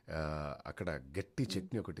 అక్కడ గట్టి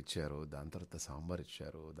చట్నీ ఒకటి ఇచ్చారు, దాని తర్వాత సాంబార్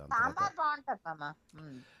ఇచ్చారు, దాని తర్వాత సాంబార్ బాగుంటది మామ.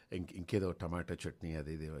 ఇంకేదో టమాటో చట్నీ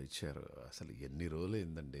అది ఇది ఇచ్చారు. అసలు ఎన్ని రోజులు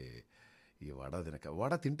అయిందండి ఈ వడ తినక.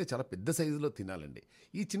 వడ తింటే చాలా పెద్ద సైజులో తినాలండి.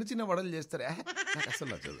 ఈ చిన్న చిన్న వడలు చేస్తారు, నాకు అసలు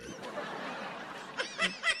నచ్చదు.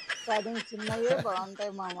 కానీ చిన్నయే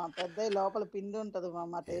బాగుంటాయి మామ, పెద్ద లోపల పిండి ఉంటది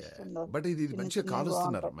మామ, టేస్ట్ ఉండదు. బట్ ఇది మంచిగా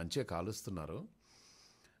కాలుస్తున్నారు, మంచిగా కాలుస్తున్నారు.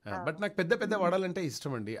 బట్ నాకు పెద్ద పెద్ద వడలంటే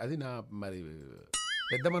ఇష్టం అండి. అది నా మరి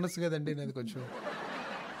పెద్ద మనసు కదండి నాది కొంచెం.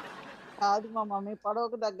 కాదు మామ, మీ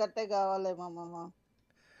పొడవుకు తగ్గట్టే కావాలి మామ.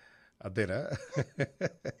 అదేనా?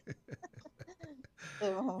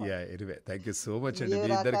 Anyway thank you so much అండి.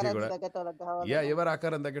 మీ ఇద్దరికి కూడా ఎవరి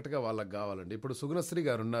ఆకారం తగ్గట్టుగా వాళ్ళకి కావాలండి. ఇప్పుడు సుగుణశ్రీ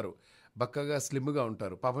గారు ఉన్నారు, బక్కగా స్లిమ్గా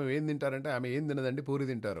ఉంటారు. పాపం ఏం తింటారంటే ఆమె ఏం తినదండి, పూరి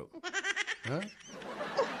తింటారు.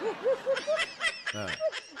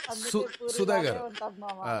 సుధా గారు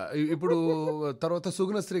ఇప్పుడు తర్వాత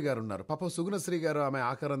సుగుణశ్రీ గారు ఉన్నారు. పాపం సుగుణశ్రీ గారు ఆమె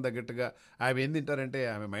ఆకారం తగ్గట్టుగా ఆమె ఏం తింటారంటే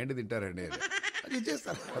ఆమె మైండ్ తింటారండి. అది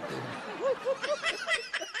చేస్తారు.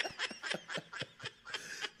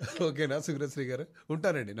 ఓకేనా సుగుణశ్రీ గారు?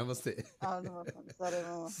 ఉంటానండి, నమస్తే.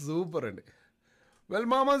 సూపర్ అండి. Well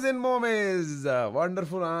మామాస్ and మోమేస్,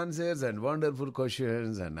 wonderful answers and wonderful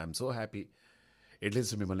questions and I'm so happy.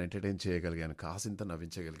 At least మిమ్మల్ని ఎంటర్టైన్ చేయగలిగాను, కాసింత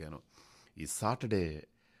నవ్వించగలిగాను. ఈ సాటర్డే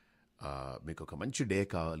మీకు ఒక మంచి డే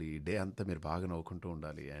కావాలి. ఈ డే అంతా మీరు బాగా నవ్వుకుంటూ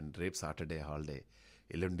ఉండాలి. అండ్ రేపు సాటర్డే హాలిడే,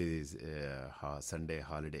 ఎల్లుండి సండే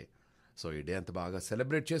హాలిడే. సో ఈ డే అంతా బాగా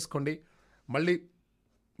సెలబ్రేట్ చేసుకోండి. మళ్ళీ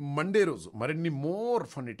మండే రోజు మరిన్ని more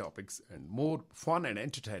funny topics and more fun and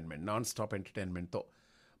entertainment, non stop ఎంటర్టైన్మెంట్తో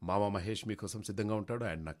మామ మహేష్ మీకోసం సిద్ధంగా ఉంటాడు.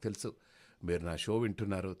 అండ్ నాకు తెలుసు మీరు నా షో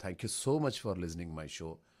వింటున్నారు. Thank you so much for listening my show.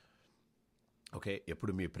 Okay,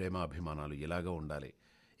 ఎప్పుడు మీ ప్రేమ అభిమానాలు ఇలాగా ఉండాలి.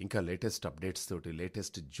 ఇంకా లేటెస్ట్ అప్డేట్స్ తోటి,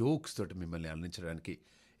 లేటెస్ట్ జోక్స్ తోటి మిమ్మల్ని అందించడానికి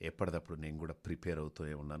ఎప్పటికప్పుడు నేను కూడా ప్రిపేర్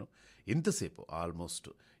అవుతూనే ఉన్నాను. ఇంతసేపు ఆల్మోస్ట్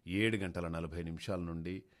 7:40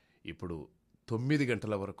 నుండి ఇప్పుడు 9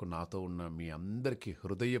 గంటల వరకు నాతో ఉన్న మీ అందరికీ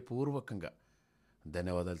హృదయపూర్వకంగా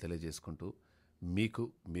ధన్యవాదాలు తెలియజేసుకుంటూ మీకు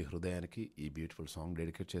మీ హృదయానికి ఈ బ్యూటిఫుల్ సాంగ్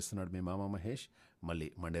డెడికేట్ చేస్తున్నాడు మీ మామ మహేష్. మళ్ళీ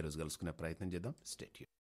మండే రోజు కలుసుకునే ప్రయత్నం చేద్దాం. Stay tune.